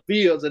them on the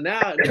fields, and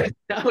now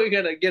we're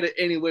gonna get it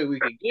any way we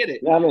can get it.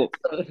 Now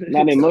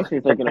the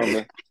emotions taking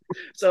over.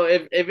 So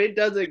if it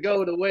doesn't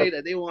go the way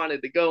that they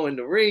wanted to go in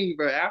the ring,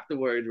 bro,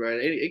 afterwards,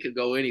 right, it could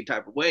go any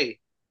type of way.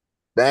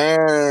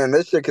 Damn,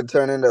 this shit could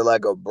turn into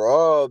like a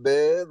brawl,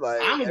 man. Like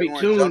I'm gonna be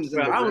everyone tuned, jumps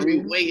bro. in the I'm gonna be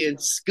ring. waiting,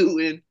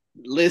 scooting,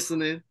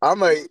 listening. I'm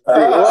like,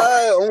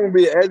 what? I'm gonna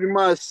be edging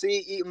my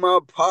seat, eating my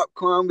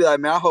popcorn. Be like,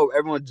 man, I hope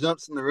everyone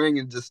jumps in the ring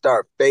and just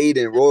start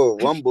fading, Royal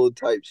Rumble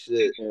type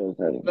shit.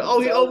 But,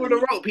 he over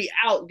the rope. He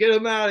out. Get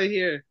him out of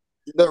here.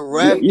 The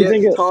ref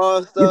gets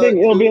tossed You up. think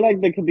it'll be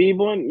like the Khabib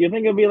one? You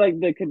think it'll be like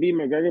the Khabib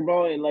McGregor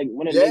ball and like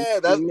one of Nate's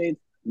teammates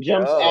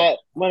jumps at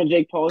one of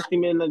Jake Paul's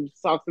teammates and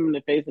socks him in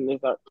the face and then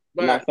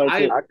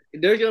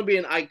there's gonna be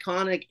an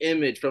iconic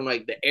image from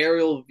like the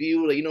aerial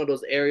view, like,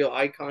 those aerial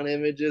icon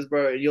images,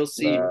 bro. You'll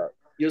see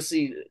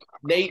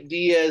Nate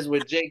Diaz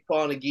with Jake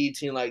Paul in a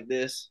guillotine like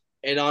this,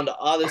 and on the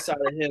other side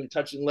of him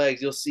touching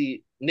legs, you'll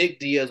see Nick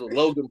Diaz with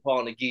Logan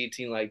Paul in a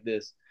guillotine like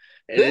this.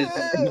 And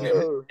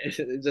it's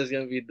just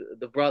gonna be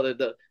the brother,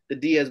 the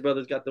Diaz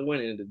brothers got the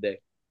win in the day.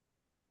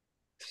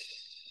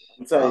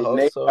 I'm telling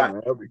you,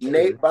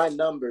 Nate by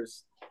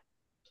numbers.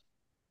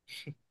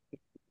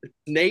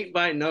 Nate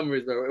by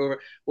numbers, or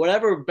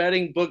whatever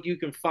betting book you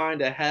can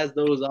find that has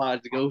those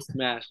odds, go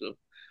smash them.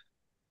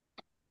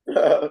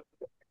 All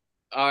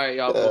right,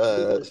 y'all.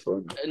 That's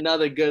funny.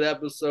 Another good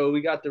episode. We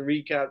got to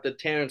recap the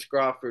Terence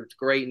Crawford's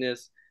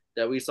greatness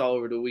that we saw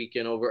over the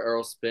weekend over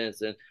Errol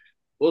Spence, and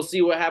we'll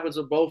see what happens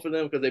with both of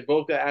them because they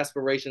both got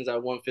aspirations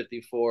at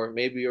 154.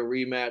 Maybe a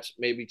rematch.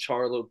 Maybe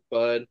Charlo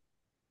Bud.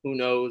 Who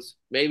knows?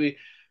 Maybe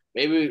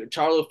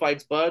Charlo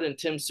fights Bud and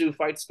Tim Tszyu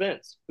fights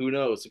Spence. Who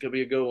knows? It could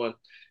be a good one.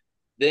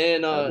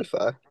 Then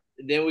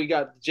we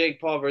got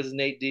Jake Paul versus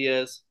Nate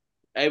Diaz.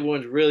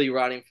 Everyone's really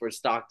riding for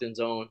Stockton's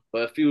own,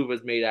 but a few of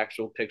us made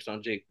actual picks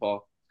on Jake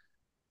Paul.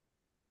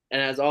 And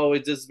as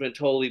always, this has been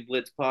Totally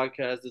Blitz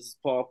Podcast. This is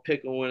Paul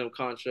Pickle Winham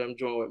Contra. I'm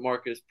joined with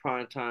Marcus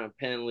Primetime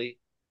Penley,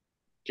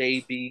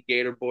 JB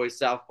Gator Boy,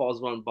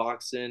 Southpaws Run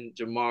Boxing,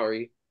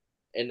 Jamari,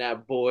 and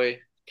that boy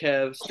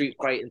Kev, Street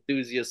Fight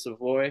Enthusiast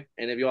Savoy.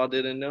 And if y'all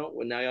didn't know,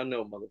 well, now y'all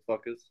know,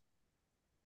 motherfuckers.